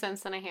makes more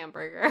sense than a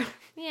hamburger.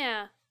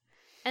 Yeah.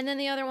 And then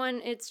the other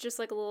one, it's just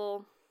like a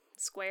little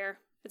square.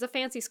 It's a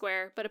fancy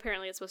square, but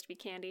apparently it's supposed to be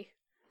candy.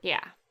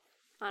 Yeah.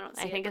 I don't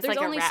see I think it. it's There's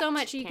like only a so wrapped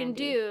much you can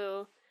candy.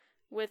 do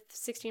with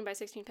 16 by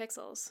 16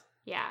 pixels.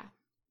 Yeah.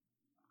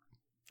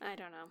 I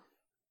don't know.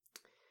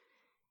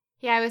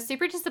 Yeah, I was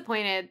super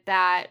disappointed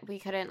that we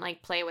couldn't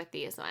play with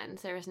these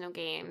ones. There was no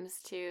games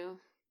to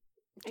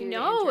do.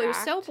 No, to it was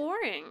so interact.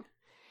 boring.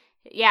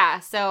 Yeah,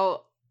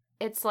 so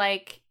it's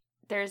like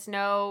there's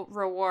no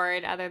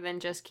reward other than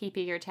just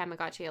keeping your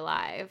Tamagotchi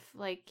alive.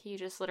 You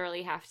just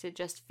literally have to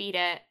just feed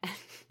it and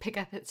pick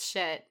up its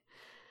shit.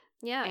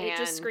 Yeah, it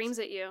just And- screams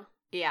at you.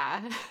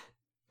 Yeah.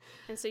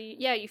 And so,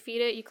 you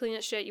feed it, you clean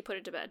its shit, you put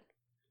it to bed.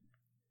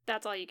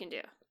 That's all you can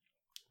do.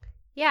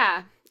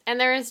 Yeah. And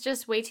there is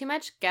just way too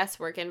much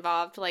guesswork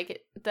involved.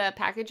 The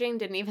packaging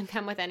didn't even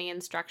come with any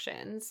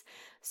instructions.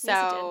 So,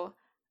 Yes, it did.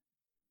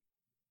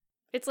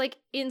 It's like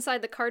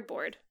inside the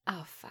cardboard.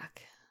 oh,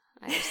 fuck.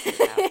 I just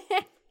threw it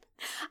out.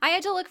 I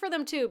had to look for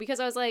them too because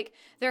I was like,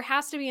 there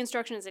has to be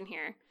instructions in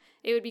here.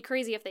 It would be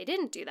crazy if they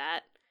didn't do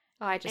that.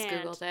 Oh, I just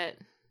And- Googled it.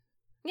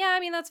 Yeah,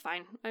 I mean, that's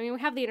fine. I mean, we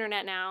have the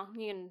internet now.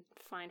 You can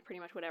find pretty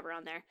much whatever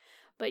on there.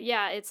 But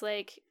yeah, it's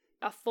like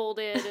a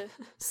folded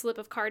slip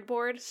of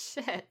cardboard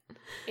Shit.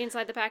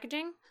 inside the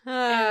packaging. Ugh.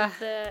 And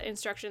the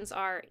instructions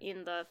are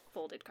in the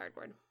folded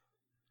cardboard.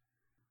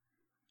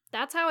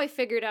 That's how I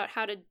figured out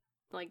how to,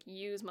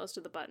 use most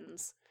of the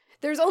buttons.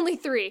 There's only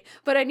 3,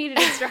 but I needed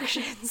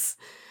instructions.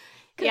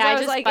 Because Yeah, I I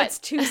was just like, but- it's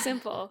too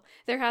simple.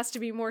 There has to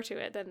be more to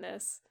it than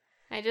this.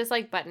 I just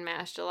button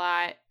mashed a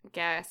lot,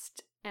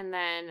 guessed, and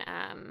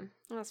then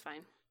That's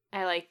fine.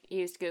 I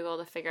used Google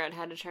to figure out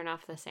how to turn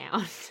off the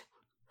sound.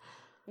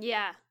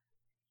 Yeah.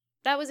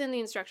 That was in the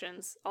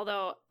instructions,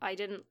 although I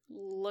didn't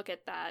look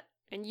at that.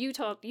 And you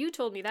told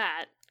me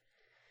that.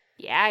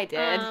 Yeah, I did.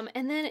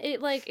 And then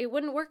it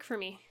wouldn't work for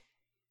me.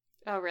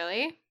 Oh,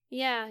 really?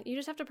 Yeah, you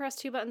just have to press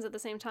 2 buttons at the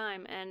same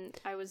time, and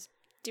I was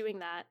doing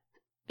that.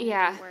 And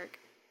Yeah. It didn't work.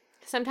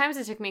 Sometimes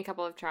it took me a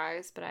couple of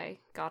tries, but I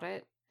got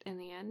it in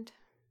the end.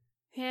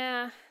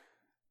 Yeah.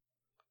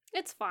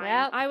 It's fine.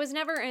 Well- I was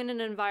never in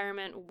an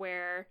environment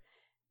where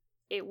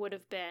it would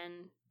have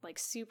been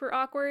super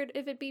awkward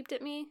if it beeped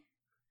at me.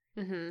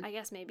 Mm-hmm. I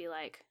guess maybe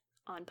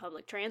on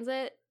public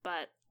transit,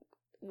 but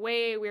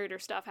way weirder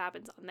stuff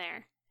happens on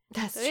there.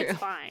 That's So true. it's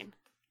fine.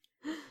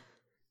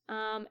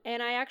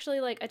 And I actually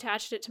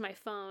attached it to my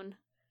phone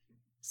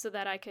so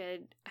that I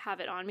could have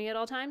it on me at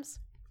all times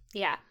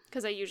Yeah.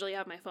 because I usually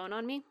have my phone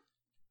on me.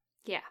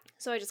 Yeah.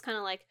 So I just kind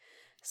of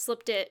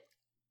slipped it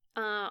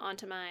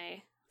onto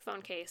my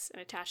phone case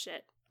and attached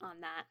it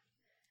on that.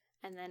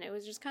 And then it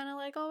was just kind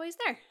of always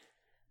there.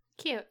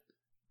 Cute.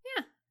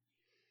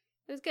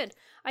 It was good.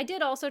 I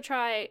did also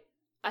try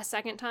a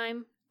second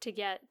time to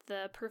get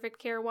the Perfect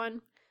Care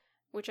one,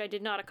 which I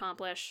did not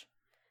accomplish.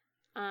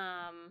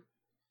 But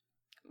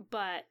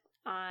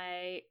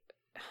I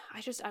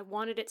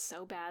wanted it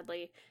so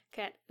badly.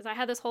 Because I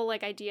had this whole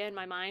idea in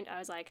my mind. I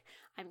was like,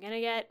 I'm going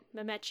to get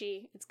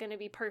Mamechi. It's going to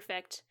be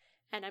perfect.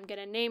 And I'm going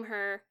to name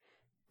her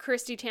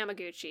Christy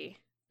Tamaguchi.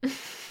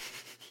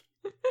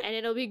 And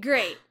it'll be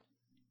great.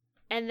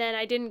 And then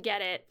I didn't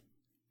get it.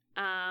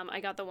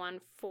 I got the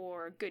one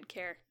for Good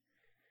Care.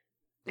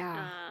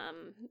 Ah.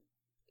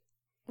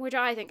 Which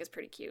I think is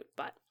pretty cute,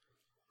 but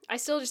I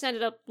still just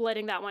ended up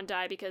letting that one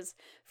die because,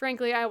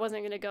 frankly, I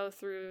wasn't going to go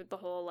through the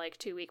whole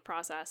 2-week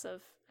process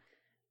of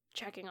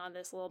checking on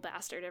this little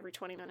bastard every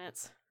 20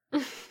 minutes.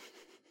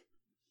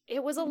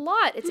 It was a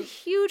lot. It's a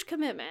huge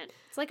commitment.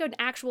 It's like an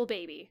actual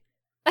baby.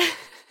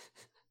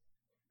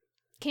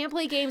 Can't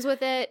play games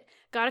with it.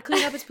 Gotta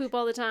clean up its poop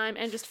all the time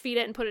and just feed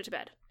it and put it to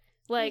bed.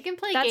 You can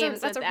play that's games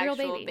that's with a real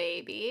actual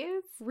baby.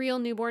 babies. Real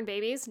newborn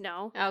babies?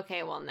 No.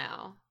 Okay, well,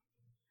 no.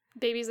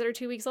 Babies that are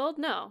 2 weeks old?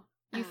 No.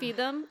 You Ugh. feed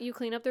them, you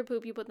clean up their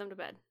poop, you put them to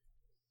bed.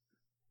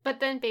 But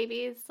then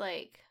babies,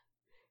 they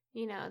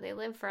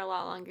live for a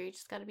lot longer. You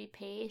just gotta be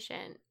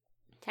patient.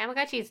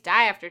 Tamagotchis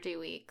die after 2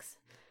 weeks.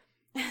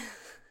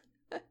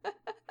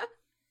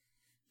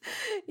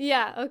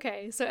 Yeah,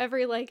 okay. So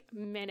every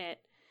minute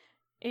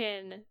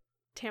in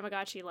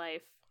Tamagotchi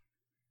life,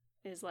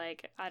 is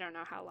like, I don't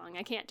know how long.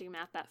 I can't do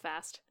math that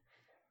fast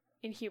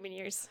in human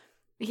years.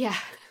 Yeah.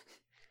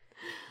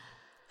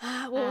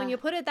 Well, when you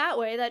put it that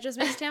way, that just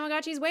makes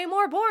Tamagotchis way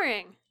more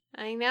boring.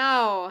 I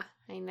know.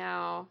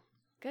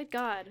 Good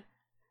God.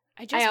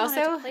 I just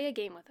wanted to play a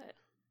game with it.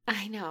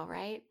 I know,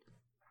 right?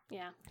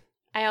 Yeah.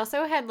 I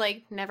also had,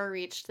 like, never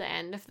reached the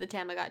end of the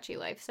Tamagotchi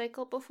life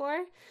cycle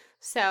before.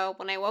 So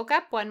when I woke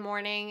up one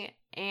morning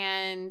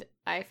and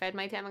I fed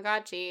my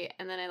Tamagotchi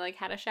and then I, like,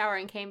 had a shower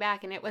and came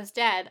back and it was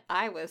dead,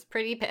 I was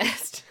pretty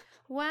pissed.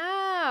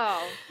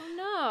 Wow. Oh,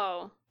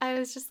 no. I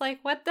was just like,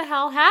 what the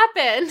hell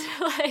happened?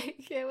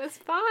 Like, it was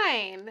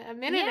fine a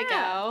minute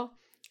ago.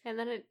 And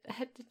then it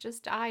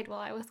just died while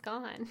I was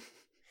gone.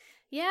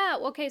 Yeah.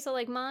 Okay. So,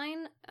 like,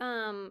 mine,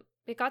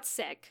 it got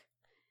sick.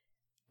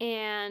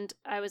 And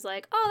I was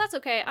like, oh, that's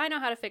okay. I know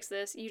how to fix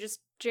this. You just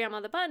jam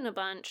on the button a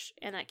bunch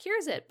and that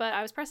cures it. But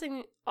I was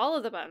pressing all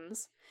of the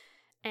buttons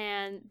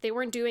and they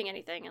weren't doing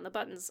anything. And the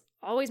buttons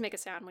always make a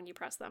sound when you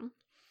press them.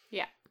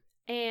 Yeah.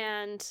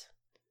 And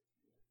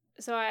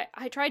so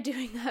I tried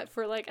doing that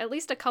for like at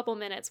least a couple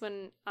minutes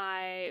when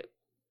I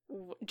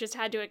just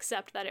had to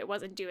accept that it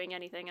wasn't doing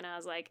anything. And I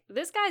was like,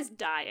 this guy's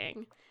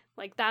dying.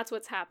 Like, that's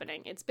what's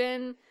happening. It's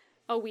been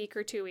a week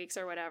or 2 weeks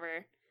or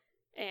whatever.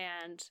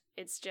 And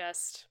it's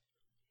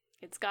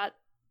got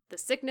the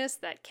sickness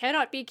that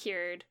cannot be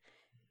cured.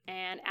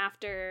 And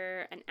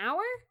after an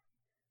hour,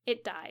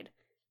 it died.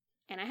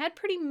 And I had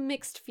pretty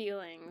mixed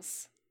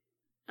feelings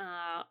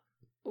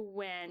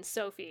when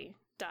Sophie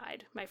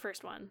died, my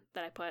first one,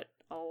 that I put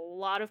a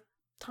lot of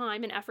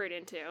time and effort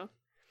into.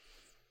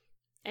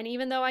 And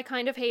even though I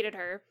kind of hated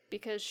her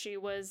because she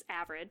was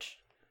average,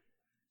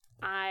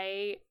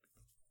 I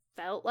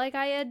felt like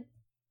I had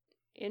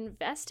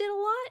invested a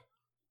lot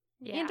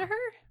into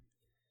her.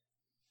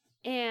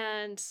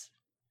 And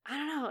I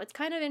don't know, it's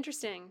kind of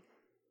interesting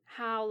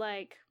how,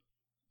 like,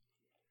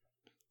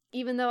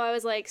 even though I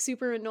was, like,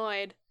 super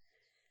annoyed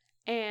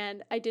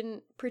and I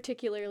didn't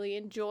particularly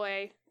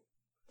enjoy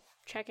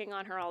checking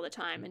on her all the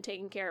time and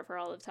taking care of her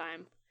all the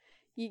time,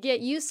 you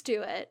get used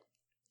to it.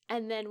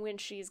 And then when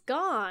she's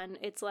gone,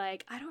 it's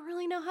like, I don't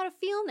really know how to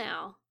feel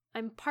now.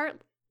 I'm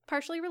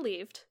partially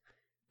relieved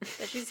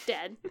that she's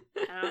dead.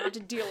 And I don't have to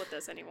deal with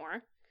this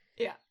anymore.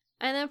 Yeah.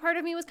 And then part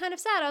of me was kind of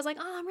sad. I was like,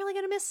 oh, I'm really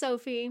going to miss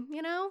Sophie,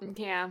 you know?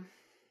 Yeah.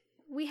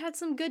 We had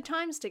some good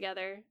times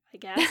together, I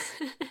guess.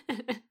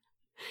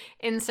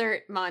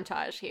 Insert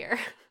montage here.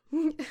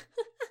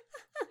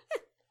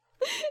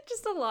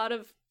 Just a lot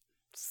of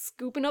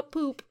scooping up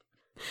poop.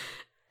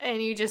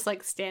 And you just,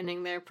 like,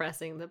 standing there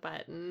pressing the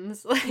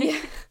buttons.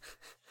 Yeah.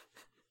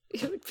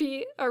 It would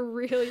be a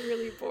really,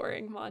 really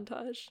boring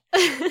montage.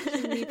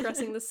 Just me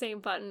pressing the same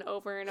button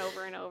over and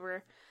over and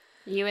over.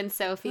 You and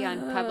Sophie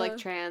on public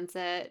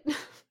transit.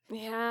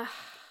 Yeah.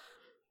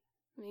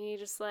 Me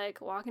just,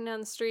 like, walking down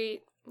the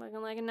street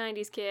looking like a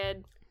 90s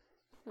kid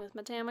with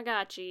my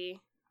Tamagotchi.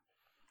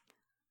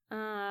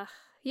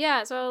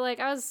 Yeah, so, like,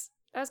 I was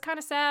kind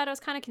of sad. I was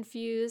kind of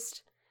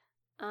confused.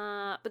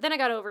 But then I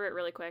got over it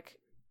really quick.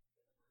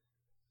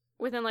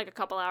 Within, like, a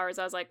couple hours,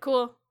 I was like,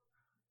 cool.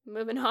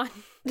 Moving on.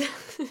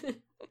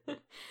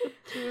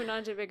 Moving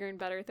on to bigger and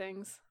better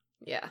things.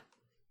 Yeah.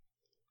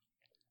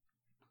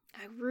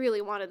 I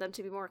really wanted them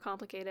to be more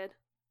complicated.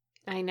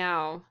 I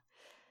know.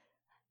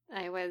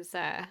 I was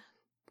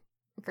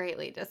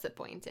greatly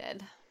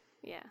disappointed.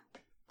 Yeah.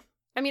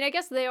 I mean, I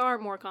guess they are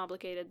more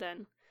complicated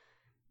than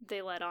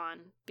they let on,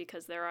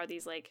 because there are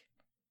these, like,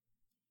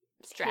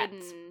 strats.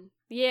 Hidden,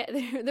 yeah,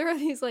 there are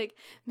these, like,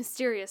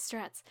 mysterious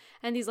strats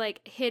and these,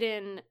 like,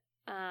 hidden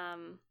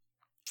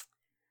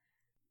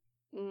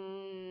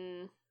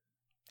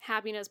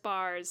happiness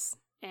bars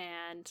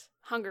and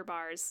hunger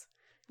bars.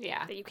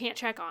 Yeah. That you can't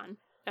check on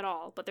at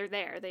all, but they're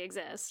there. They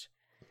exist.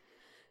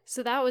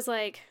 So that was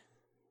like,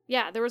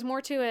 yeah, there was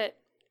more to it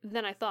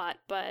than I thought,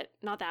 but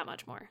not that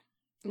much more.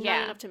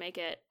 Not enough to make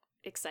it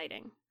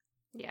exciting.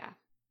 Yeah.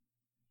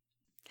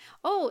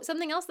 Oh,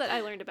 something else that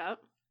I learned about.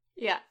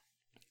 Yeah.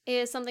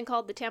 Is something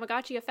called the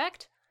Tamagotchi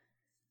effect.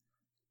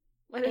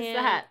 What is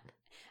that?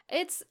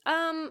 It's,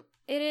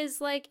 it is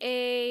like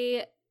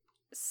a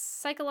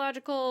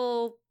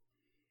psychological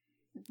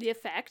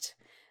effect.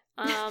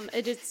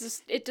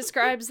 It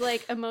describes,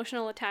 like,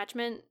 emotional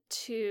attachment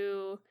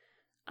to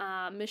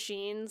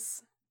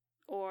machines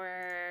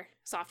or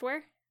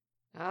software.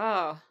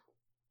 Oh.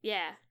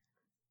 Yeah.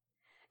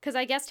 Because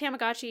I guess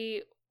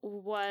Tamagotchi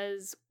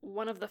was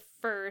one of the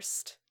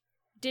first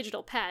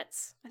digital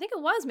pets. I think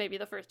it was maybe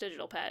the first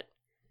digital pet.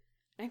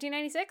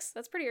 1996?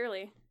 That's pretty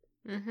early.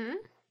 Mm-hmm.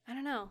 I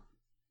don't know.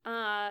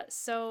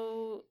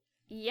 So,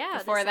 yeah.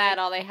 Before that,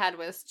 all they had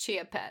was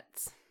Chia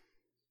Pets.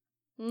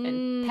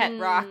 And Pet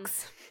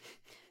Rocks.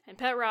 And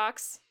Pet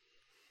Rocks.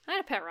 I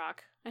had a Pet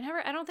Rock.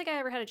 I don't think I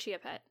ever had a Chia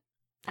Pet.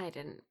 I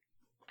didn't.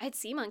 I had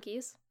sea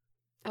monkeys.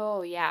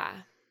 Oh, yeah.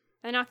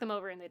 I knocked them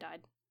over and they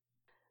died.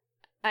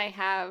 I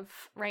have,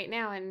 right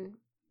now in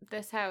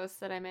this house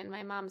that I'm in,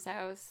 my mom's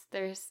house,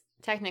 there's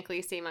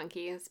technically sea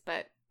monkeys,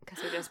 but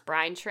because they're just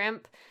brine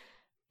shrimp,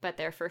 but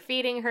they're for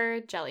feeding her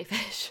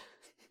jellyfish.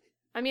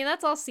 I mean,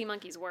 that's all sea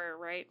monkeys were,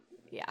 right?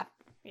 Yeah.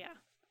 Yeah.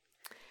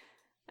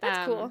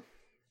 That's cool.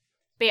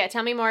 But yeah,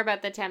 tell me more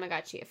about the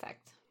Tamagotchi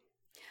effect.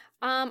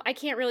 I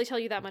can't really tell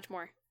you that much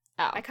more.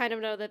 Oh. I kind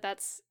of know that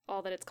that's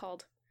all that it's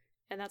called,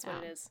 and that's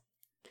what it is.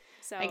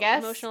 So I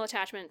guess emotional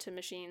attachment to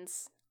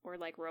machines or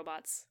like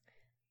robots.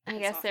 I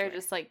guess software. They're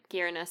just like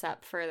gearing us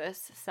up for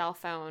this cell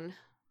phone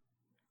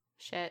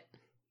shit.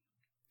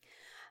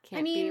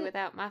 Can't be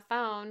without my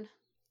phone.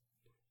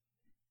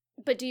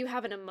 But do you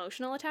have an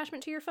emotional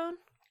attachment to your phone?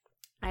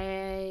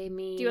 I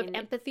mean, do you have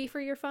empathy for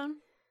your phone?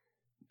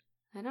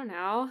 I don't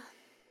know.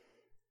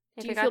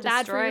 Do you feel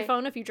bad for your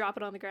phone if you drop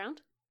it on the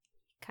ground?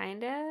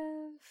 Kind of.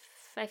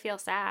 I feel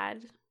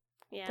sad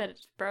that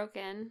it's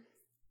broken.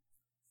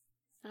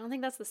 I don't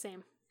think that's the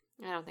same.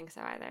 I don't think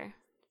so either.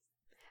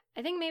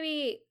 I think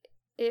maybe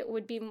it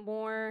would be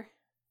more,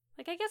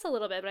 like, I guess a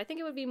little bit, but I think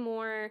it would be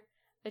more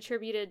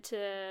attributed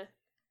to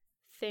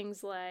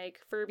things like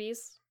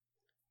Furbies,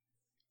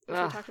 which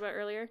we talked about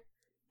earlier.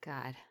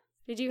 God.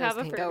 Did you have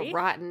a Furby? Go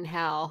rotten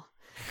hell.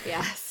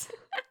 Yes.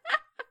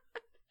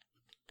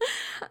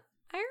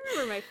 I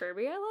remember my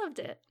Furby. I loved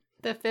it.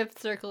 The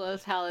fifth circle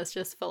of hell is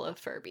just full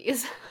of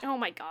Furbies. Oh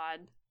my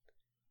God.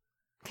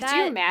 Could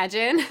you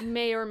imagine?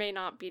 May or may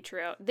not be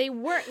true. They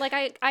weren't, like,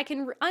 I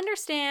can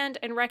understand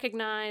and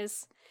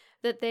recognize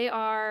that they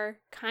are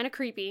kind of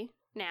creepy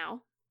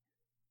now.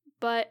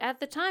 But at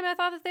the time, I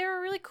thought that they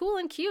were really cool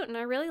and cute, and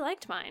I really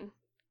liked mine.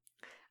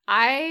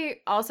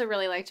 I also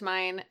really liked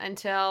mine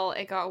until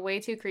it got way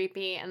too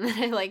creepy, and then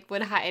I, like,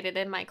 would hide it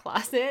in my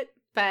closet.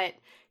 But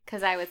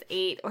because I was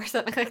 8 or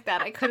something like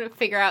that, I couldn't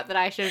figure out that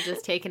I should have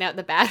just taken out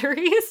the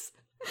batteries.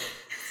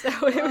 So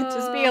it would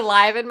just be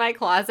alive in my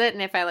closet,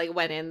 and if I, like,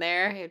 went in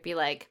there, it'd be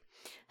like,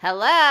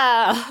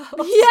 hello!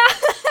 Yeah!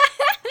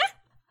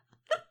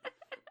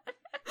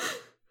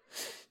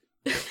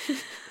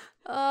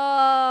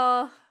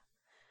 Oh...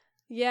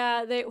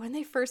 Yeah, when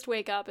they first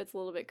wake up, it's a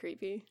little bit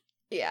creepy.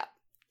 Yeah.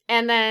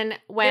 And then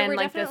when there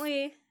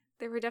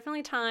were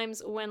definitely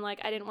times when, like,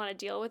 I didn't want to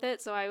deal with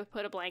it, so I would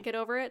put a blanket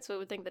over it so it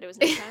would think that it was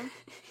nighttime.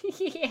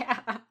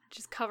 Yeah.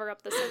 Just cover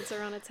up the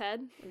sensor on its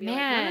head and be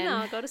Man.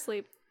 like, no, go to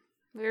sleep.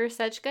 We were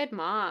such good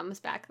moms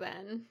back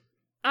then.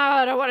 Oh,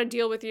 I don't want to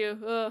deal with you.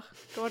 Ugh,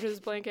 go under this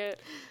blanket.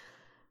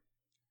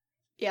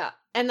 Yeah.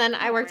 And then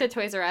I worked at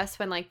Toys R Us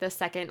when, like, the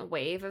second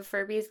wave of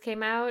Furbies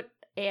came out.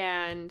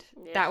 And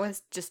that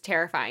was just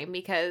terrifying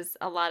because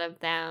a lot of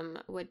them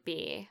would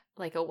be,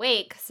 like,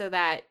 awake so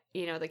that,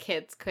 you know, the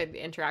kids could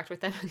interact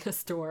with them in the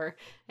store.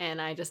 And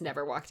I just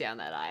never walked down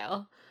that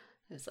aisle.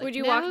 Like, would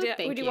you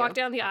walk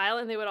down the aisle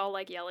and they would all,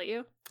 like, yell at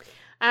you?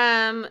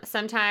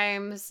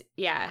 Sometimes,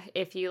 yeah.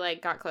 If you,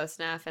 like, got close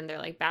enough and their,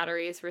 like,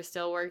 batteries were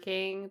still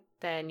working,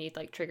 then you'd,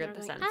 like, trigger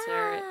the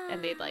sensor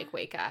and they'd, like,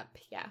 wake up.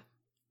 Yeah.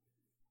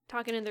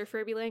 Talking in their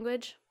Furby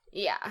language?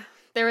 Yeah.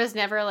 There was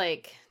never,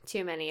 like,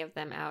 too many of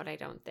them out, I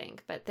don't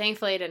think. But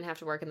thankfully, I didn't have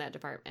to work in that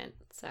department.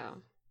 So,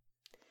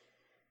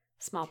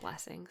 small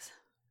blessings.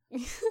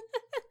 It's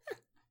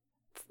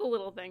the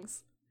little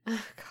things.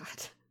 Oh,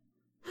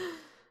 God.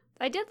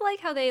 I did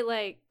like how they,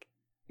 like,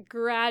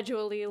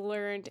 gradually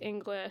learned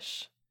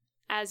English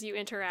as you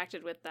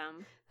interacted with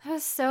them. That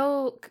was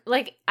so,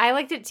 like, I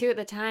liked it too at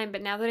the time,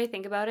 but now that I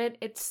think about it,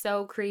 it's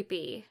so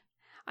creepy.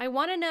 I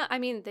want to know, I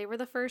mean, they were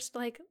the first,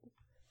 like,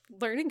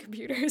 learning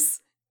computers.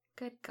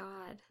 Good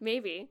God.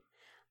 Maybe.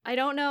 I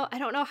don't know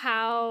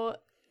how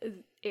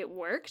it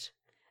worked.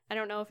 I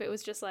don't know if it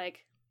was just,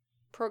 like,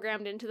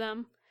 programmed into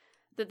them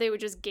that they would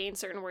just gain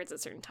certain words at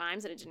certain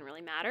times and it didn't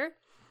really matter.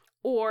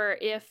 Or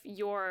if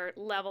your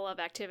level of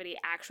activity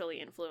actually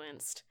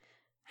influenced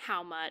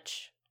how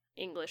much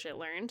English it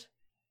learned.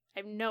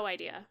 I have no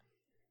idea.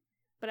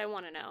 But I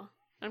want to know.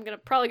 I'm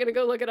probably gonna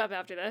go look it up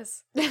after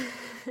this.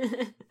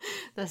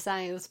 The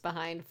science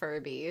behind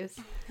Furbies.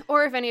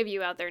 Or if any of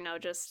you out there know,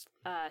 just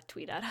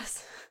tweet at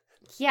us.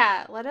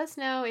 Yeah, let us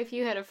know if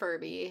you had a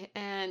Furby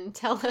and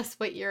tell us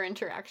what your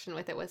interaction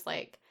with it was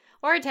like.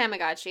 Or a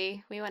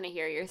Tamagotchi. We want to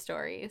hear your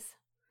stories.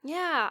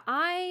 Yeah,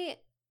 I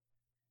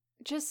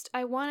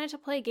wanted to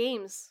play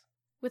games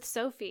with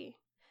Sophie.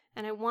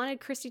 And I wanted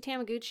Christy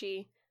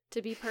Tamaguchi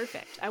to be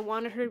perfect. I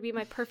wanted her to be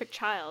my perfect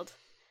child.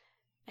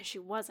 And she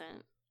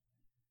wasn't.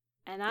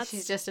 And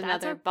she's just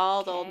another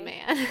bald old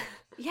man.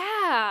 Yeah,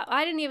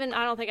 I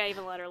don't think I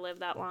even let her live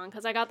that long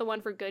because I got the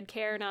one for good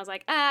care and I was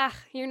like,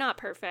 you're not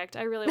perfect.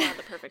 I really wanted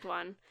the perfect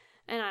one.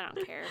 And I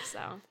don't care,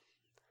 so.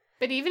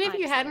 But even if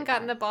you hadn't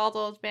gotten the bald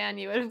old man,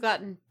 you would have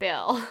gotten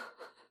Bill.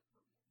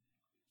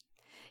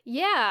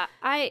 Yeah,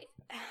 I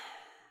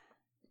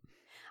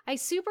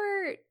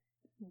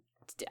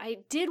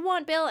did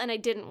want Bill and I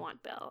didn't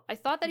want Bill. I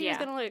thought that he was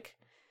going to look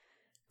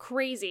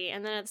crazy,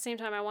 and then at the same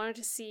time I wanted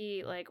to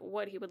see, like,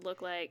 what he would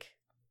look like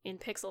in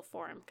pixel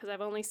form because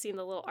I've only seen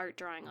the little art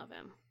drawing of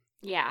him.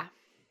 Yeah.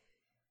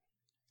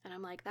 And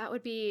I'm like, that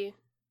would be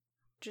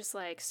just,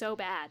 like, so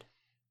bad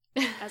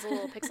as a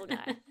little pixel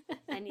guy.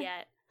 And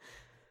yet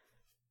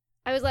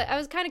I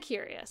was kind of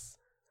curious.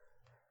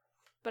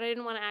 But I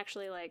didn't want to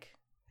actually, like,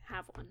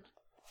 have one.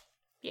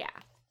 Yeah.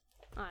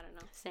 I don't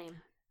know. Same.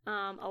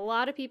 A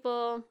lot of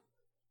people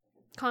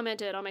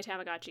commented on my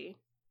Tamagotchi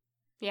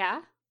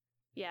Yeah?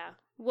 Yeah.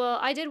 Well,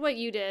 I did what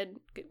you did.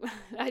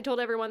 I told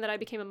everyone that I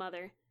became a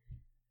mother.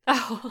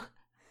 Oh.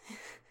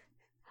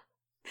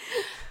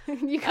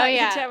 You got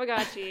your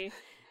Tamagotchi.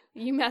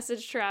 You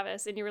messaged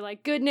Travis and you were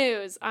like, good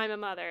news, I'm a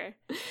mother.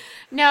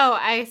 No,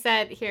 I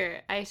said,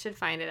 here, I should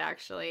find it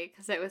actually,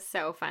 because it was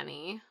so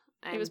funny.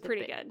 It was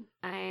pretty good.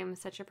 I'm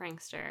such a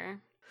prankster.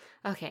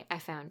 Okay, I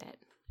found it.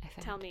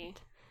 Tell me.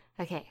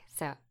 Okay,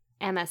 so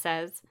Emma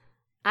says,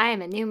 I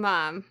am a new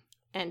mom.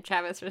 And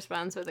Travis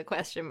responds with a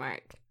question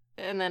mark.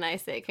 And then I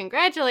say,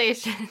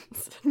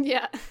 congratulations.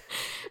 Yeah.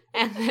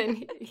 And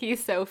then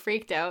he's so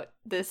freaked out.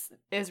 This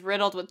is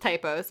riddled with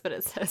typos, but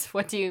it says,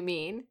 what do you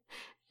mean?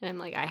 And I'm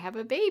like, I have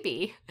a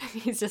baby.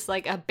 He's just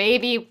like, a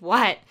baby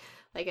what?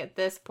 Like at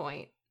this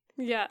point.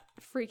 Yeah,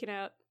 freaking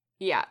out.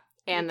 Yeah.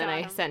 And then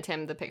I sent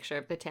him the picture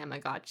of the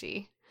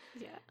Tamagotchi.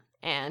 Yeah.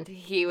 And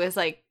he was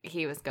like,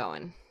 he was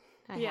going.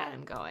 I had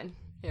him going.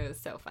 It was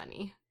so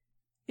funny.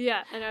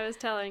 Yeah, and I was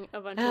telling a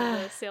bunch of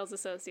the sales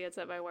associates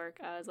at my work,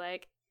 I was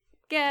like,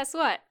 guess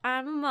what?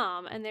 I'm a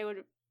mom. And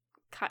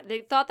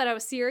they thought that I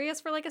was serious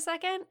for like a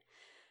second,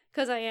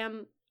 because I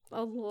am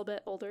a little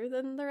bit older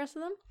than the rest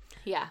of them.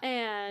 Yeah.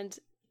 And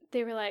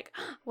they were like,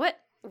 what?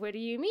 What do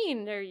you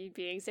mean? Are you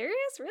being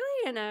serious?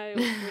 Really? And I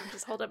would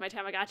just hold up my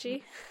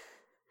Tamagotchi.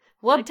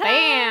 Well, like,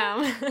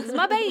 bam! This is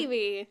my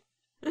baby.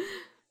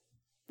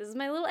 This is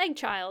my little egg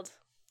child.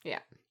 Yeah.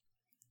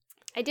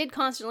 I did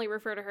constantly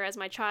refer to her as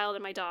my child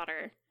and my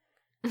daughter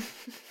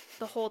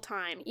the whole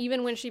time.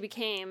 Even when she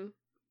became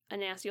a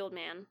nasty old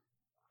man,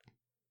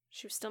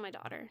 she was still my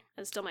daughter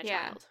and still my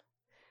child.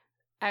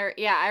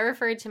 I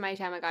referred to my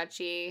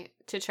Tamagotchi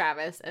to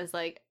Travis as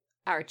like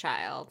our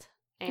child.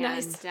 And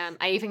nice.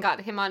 I even got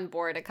him on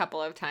board a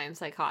couple of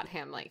times. I caught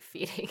him like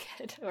feeding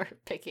it or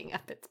picking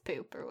up its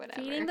poop or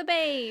whatever. Feeding the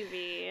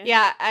baby.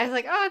 Yeah, I was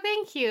like, oh,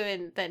 thank you.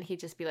 And then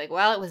he'd just be like,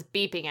 well, it was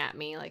beeping at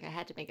me. Like I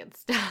had to make it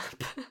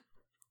stop.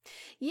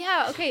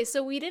 Yeah, okay,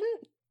 so we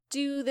didn't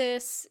do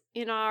this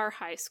in our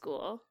high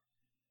school,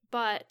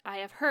 but I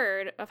have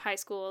heard of high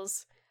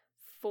schools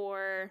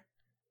for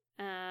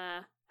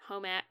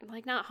home ec,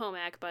 like not home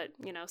ec, but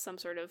some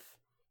sort of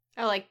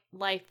like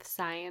life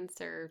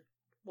science or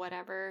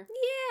whatever.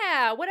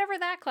 Yeah, whatever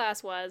that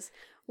class was,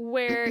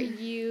 where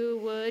you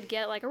would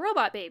get like a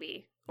robot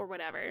baby or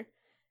whatever,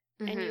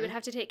 and you would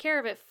have to take care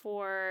of it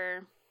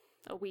for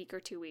a week or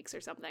 2 weeks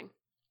or something.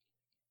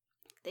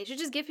 They should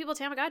just give people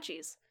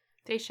Tamagotchis.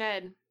 They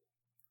should.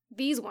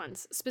 These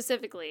ones,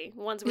 specifically,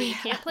 ones where you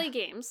can't play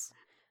games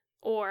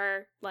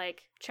or,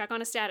 like, check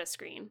on a status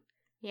screen.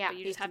 Yeah, but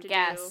you just have to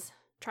do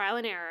trial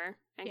and error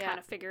and kind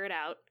of figure it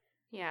out.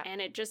 Yeah.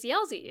 And it just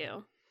yells at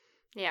you.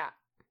 Yeah.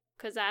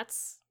 Because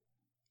that's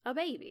a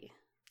baby.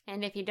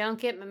 And if you don't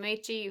get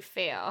Mamichi, you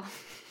fail.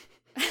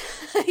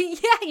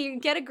 Yeah, you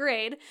get a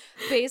grade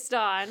based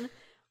on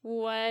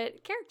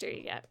what character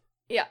you get.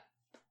 Yeah.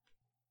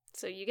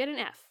 So you get an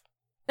F.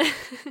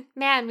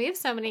 Man, we have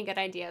so many good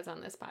ideas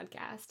on this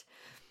podcast.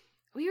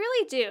 We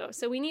really do.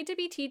 So we need to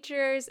be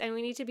teachers and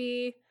we need to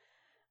be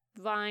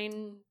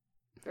Viners.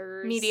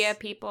 Media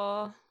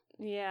people.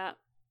 Yeah.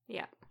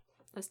 Yeah.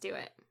 Let's do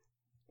it.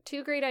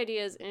 2 great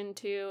ideas in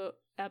 2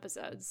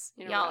 episodes.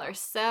 Y'all are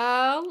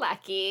so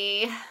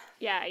lucky.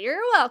 Yeah,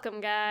 you're welcome,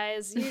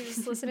 guys. You're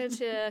just listening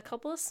to a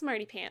couple of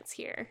smarty pants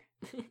here.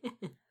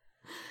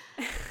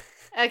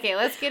 Okay,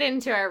 let's get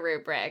into our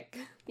rubric.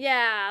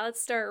 Yeah,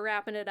 let's start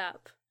wrapping it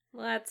up.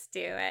 Let's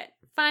do it.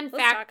 Fun Let's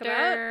factor. talk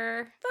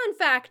about fun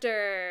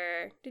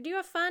factor. Did you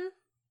have fun?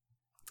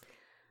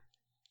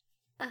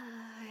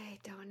 I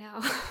don't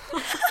know.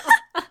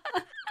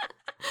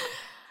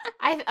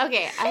 I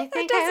think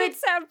that doesn't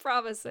sound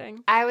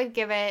promising. I would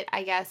give it,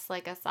 I guess,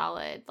 like a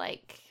solid,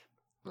 like,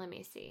 let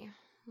me see.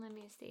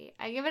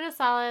 I give it a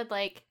solid,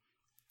 like,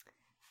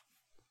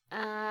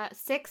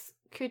 6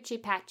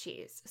 Coochie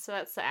Patchies. So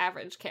that's the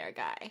average care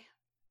guy.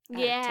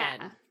 Yeah.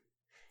 10.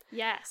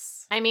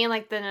 Yes. I mean,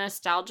 like, the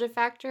nostalgia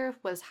factor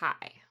was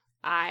high.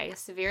 I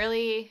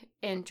severely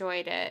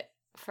enjoyed it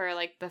for,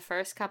 like, the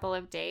first couple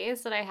of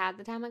days that I had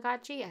the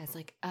Tamagotchi. I was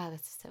like, oh, this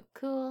is so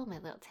cool, my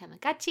little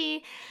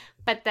Tamagotchi.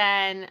 But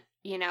then,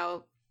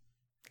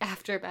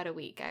 after about a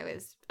week, I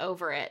was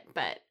over it,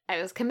 but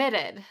I was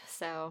committed,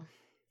 so.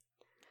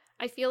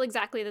 I feel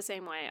exactly the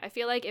same way. I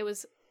feel like it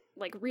was,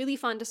 like, really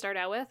fun to start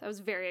out with. I was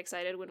very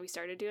excited when we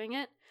started doing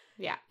it.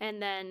 Yeah. And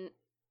then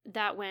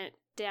that went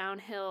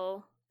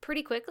downhill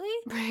pretty quickly.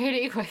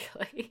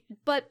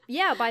 But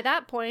yeah, by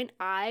that point,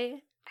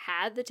 I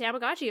had the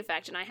Tamagotchi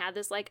effect and I had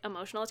this like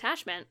emotional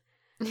attachment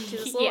to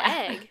this little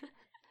egg.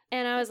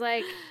 And I was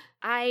like,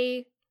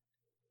 I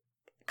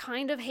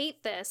kind of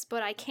hate this,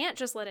 but I can't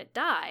just let it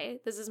die.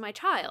 This is my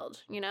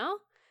child,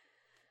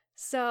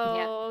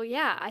 So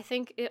yeah, I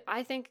think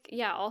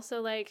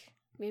also like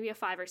maybe a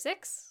 5 or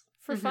 6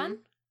 for fun.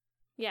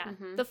 Yeah,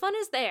 the fun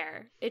is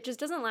there. It just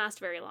doesn't last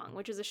very long,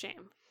 which is a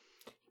shame.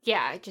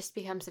 Yeah, it just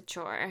becomes a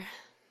chore.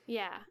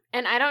 Yeah.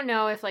 And I don't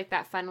know if, like,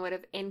 that fun would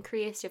have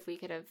increased if we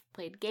could have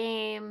played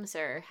games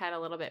or had a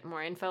little bit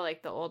more info,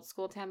 like the old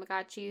school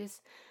Tamagotchis.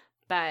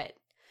 But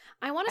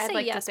I want to I'd say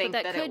like yes, to think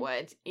but that it could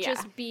would. Yeah.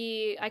 just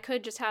be, I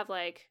could just have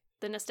like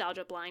the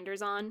nostalgia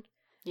blinders on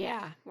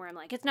Yeah. where I'm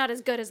like, it's not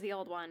as good as the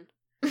old one.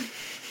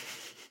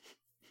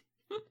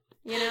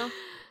 You know?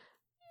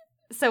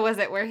 So was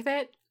it worth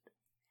it?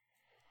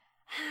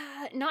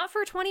 Not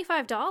for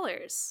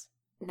 $25.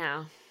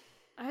 No.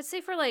 I would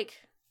say for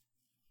like,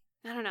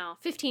 I don't know,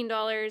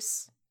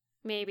 $15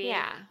 maybe.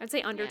 Yeah. I'd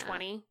say under Yeah.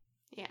 20.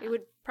 Yeah. It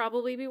would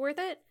probably be worth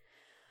it.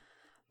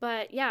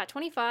 But yeah,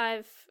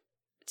 25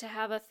 to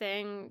have a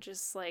thing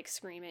just like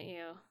scream at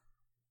you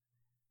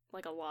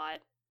like a lot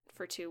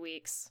for 2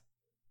 weeks.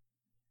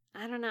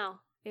 I don't know.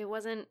 It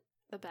wasn't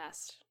the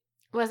best.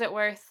 Was it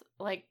worth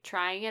like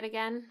trying it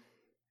again?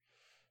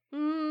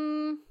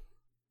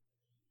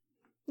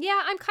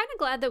 Yeah, I'm kind of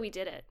glad that we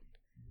did it.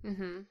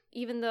 Mm-hmm.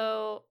 Even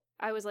though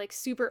I was like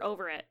super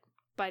over it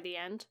by the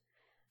end.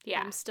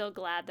 Yeah. I'm still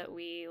glad that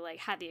we like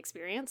had the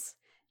experience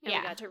and Yeah.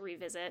 we got to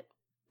revisit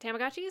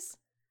Tamagotchis.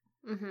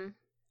 Mm-hmm.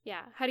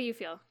 Yeah. How do you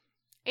feel?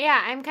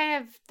 Yeah, I'm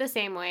kind of the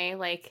same way.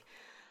 Like,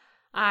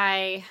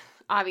 I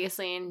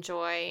obviously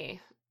enjoy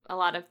a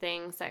lot of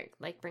things that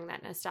like bring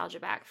that nostalgia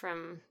back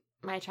from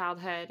my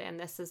childhood, and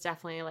this is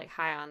definitely like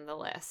high on the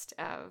list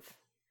of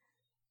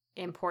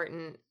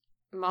important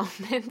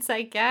moments,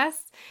 I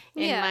guess,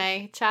 in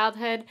my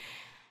childhood.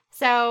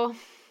 So,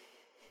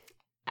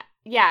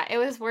 yeah, it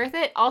was worth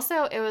it.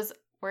 Also, it was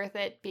worth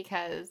it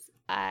because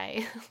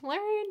I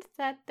learned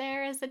that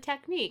there is a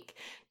technique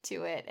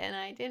to it, and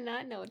I did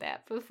not know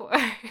that before.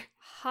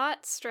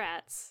 Hot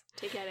strats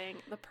to getting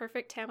the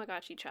perfect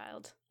Tamagotchi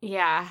child.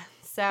 Yeah,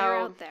 so They're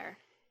out there.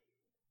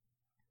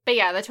 But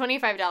yeah, the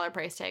 $25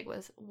 price tag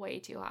was way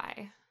too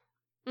high.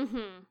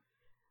 Mm-hmm.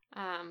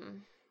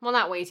 Well,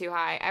 not way too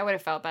high. I would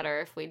have felt better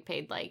if we'd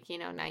paid like,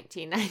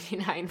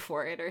 $19.99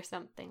 for it or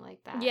something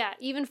like that. Yeah,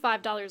 even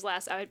 $5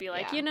 less, I would be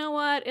like, Yeah. you know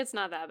what? It's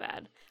not that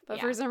bad. But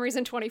Yeah. for some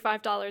reason,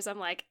 $25, I'm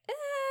like, I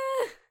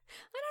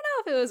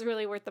don't know if it was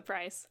really worth the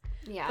price.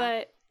 Yeah.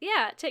 But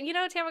yeah,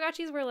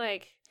 Tamagotchis were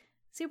like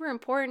super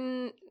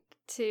important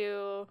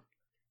to,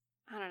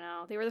 I don't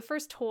know, they were the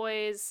first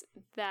toys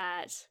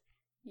that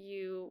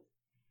you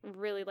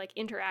really like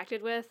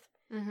interacted with,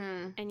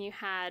 Mm-hmm. and you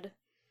had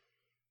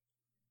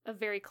a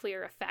very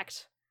clear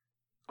effect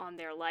on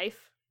their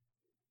life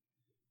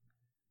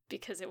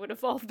because it would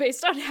evolve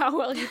based on how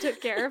well you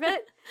took care of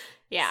it.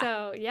 Yeah.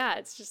 So yeah,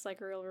 it's just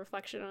like a real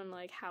reflection on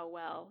like how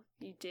well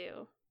you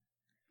do.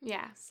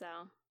 Yeah. So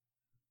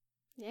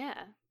yeah,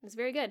 it's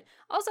very good.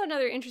 Also,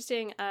 another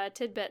interesting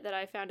tidbit that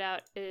I found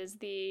out is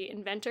the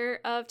inventor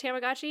of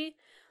Tamagotchi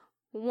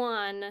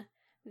won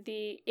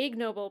the Ig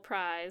Nobel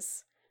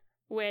Prize,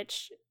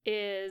 which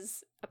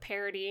is a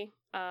parody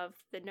of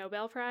the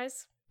Nobel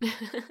Prize,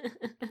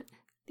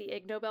 the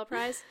Ig Nobel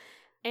Prize,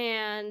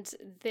 and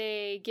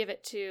they give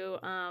it to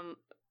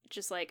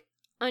just like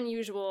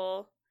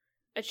unusual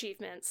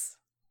achievements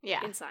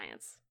Yeah. in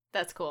science.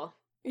 That's cool.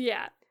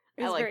 Yeah,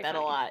 it I was like very that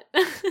funny. a lot.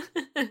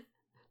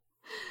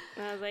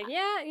 And I was like,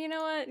 yeah, you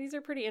know what? These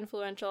are pretty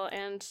influential,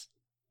 and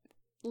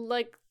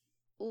like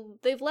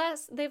they've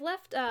left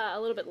a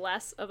little bit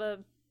less of a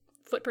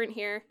footprint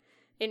here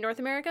in North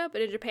America,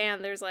 but in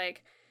Japan, there's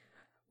like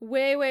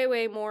way, way,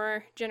 way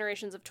more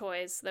generations of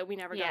toys that we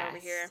never got over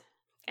Yes. here,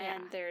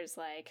 and Yeah. there's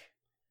like,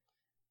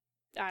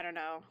 I don't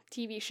know,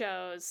 TV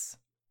shows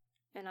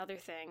and other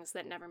things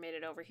that never made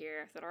it over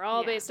here that are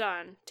all Yeah. based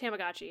on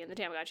Tamagotchi and the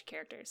Tamagotchi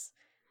characters.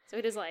 So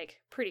it is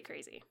like pretty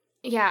crazy.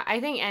 Yeah, I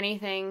think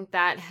anything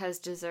that has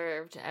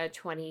deserved a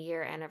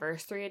 20-year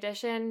anniversary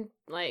edition,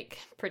 like,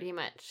 pretty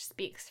much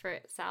speaks for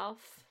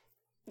itself.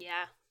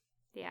 Yeah.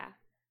 Yeah.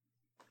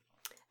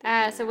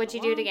 They've So been would around you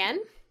a do it long again?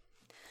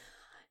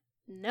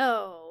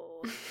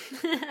 No.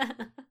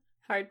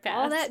 Hard pass.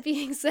 All that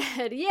being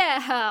said,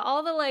 yeah,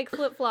 all the like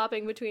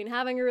flip-flopping between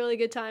having a really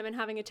good time and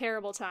having a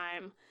terrible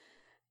time.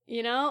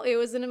 You know, it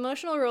was an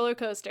emotional roller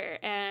coaster,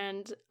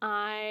 and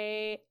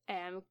I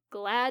am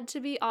glad to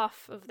be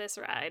off of this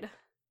ride.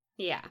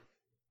 Yeah.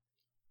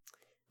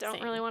 Don't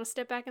Same. really want to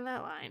step back in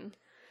that line.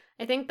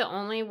 I think the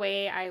only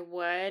way I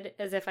would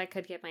is if I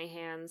could get my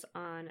hands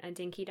on a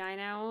Dinky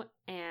Dino,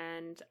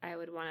 and I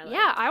would want to,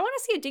 Yeah, I want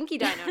to see a Dinky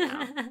Dino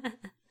now.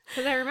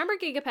 Because I remember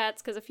Gigapets,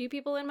 because a few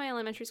people in my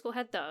elementary school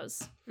had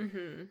those.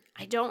 Mm-hmm.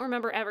 I don't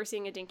remember ever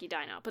seeing a Dinky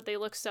Dino, but they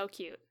look so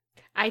cute.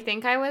 I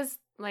think I was,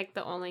 like,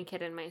 the only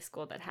kid in my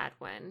school that had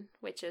one,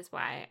 which is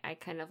why I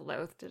kind of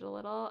loathed it a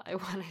little. I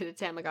wanted a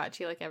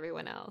Tamagotchi like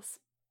everyone else.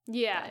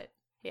 Yeah. But,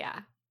 yeah.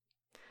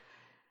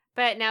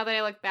 But now that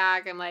I look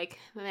back, I'm like,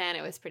 man,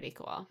 it was pretty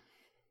cool.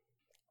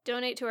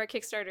 Donate to our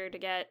Kickstarter to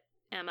get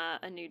Emma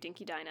a new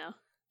Dinky Dino.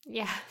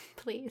 Yeah,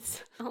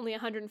 please. Only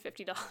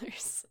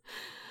 $150.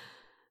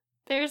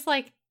 There's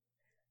like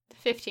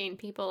 15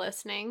 people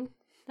listening.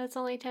 That's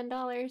only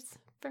 $10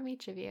 from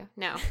each of you.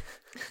 No.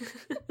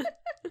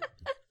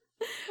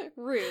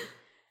 Rude.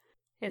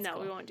 It's No,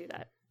 cool. we won't do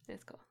that.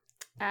 It's cool.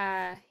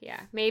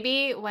 Yeah.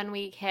 Maybe when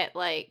we hit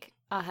like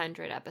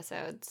 100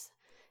 episodes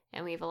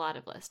and we have a lot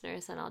of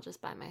listeners, then I'll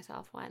just buy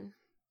myself one.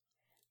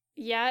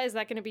 Yeah, is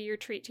that going to be your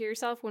treat to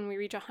yourself when we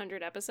reach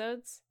 100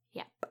 episodes?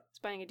 Yep. It's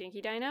buying a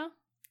Dinky Dino?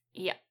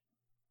 Yep.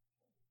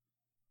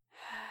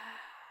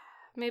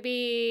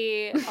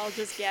 Maybe I'll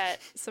just get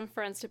some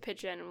friends to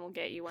pitch in and we'll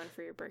get you one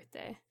for your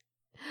birthday.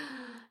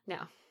 No.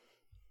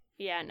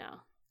 Yeah, no.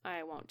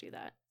 I won't do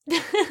that.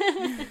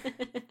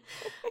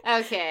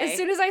 Okay. As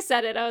soon as I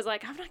said it, I was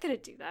like, I'm not going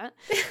to do that.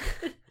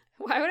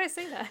 Why would I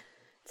say that?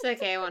 It's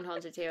okay. I won't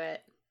hold you to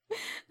it.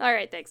 All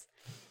right, thanks.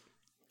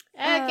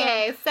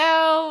 Okay,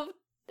 so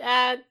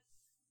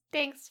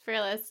thanks for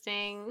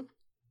listening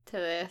to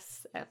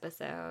this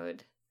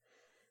episode.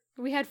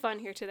 We had fun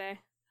here today.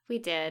 We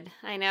did.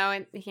 I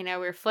know,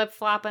 we're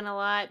flip-flopping a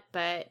lot,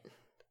 but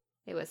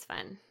it was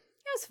fun.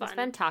 It was fun. It was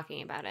fun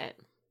talking about it.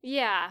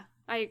 Yeah,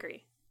 I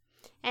agree.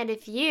 And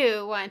if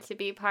you want to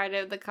be part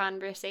of the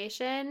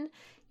conversation,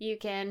 you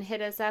can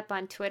hit us up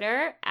on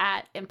Twitter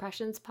at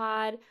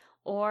ImpressionsPod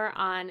or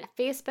on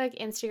Facebook,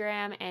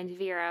 Instagram, and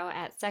Vero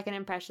at Second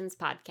Impressions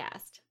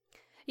Podcast.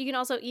 You can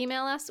also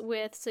email us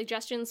with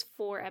suggestions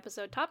for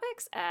episode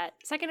topics at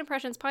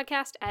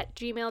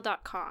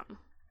secondimpressionspodcast@gmail.com.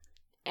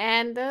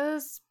 And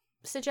those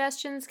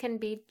suggestions can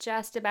be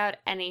just about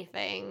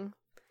anything.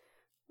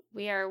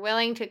 We are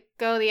willing to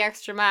go the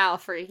extra mile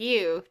for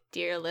you,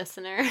 dear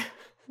listener.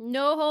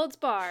 No holds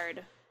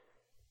barred.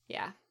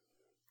 Yeah.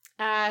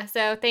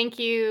 So thank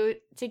you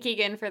to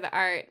Keegan for the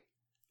art.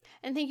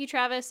 And thank you,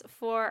 Travis,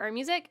 for our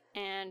music.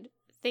 And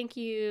thank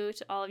you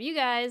to all of you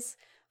guys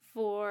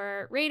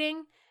for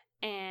rating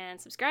and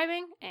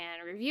subscribing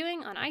and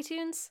reviewing on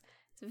iTunes.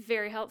 It's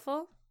very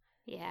helpful.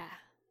 Yeah.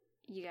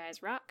 You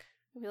guys rock.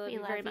 We love We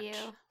you love very much. you.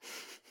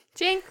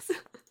 Jinx.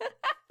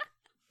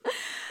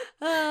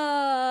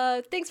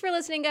 Thanks for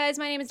listening, guys.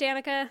 My name is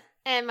Danica.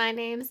 And my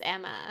name's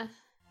Emma.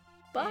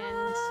 Bye.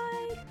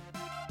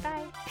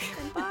 Bye.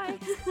 And bye.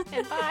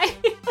 And bye.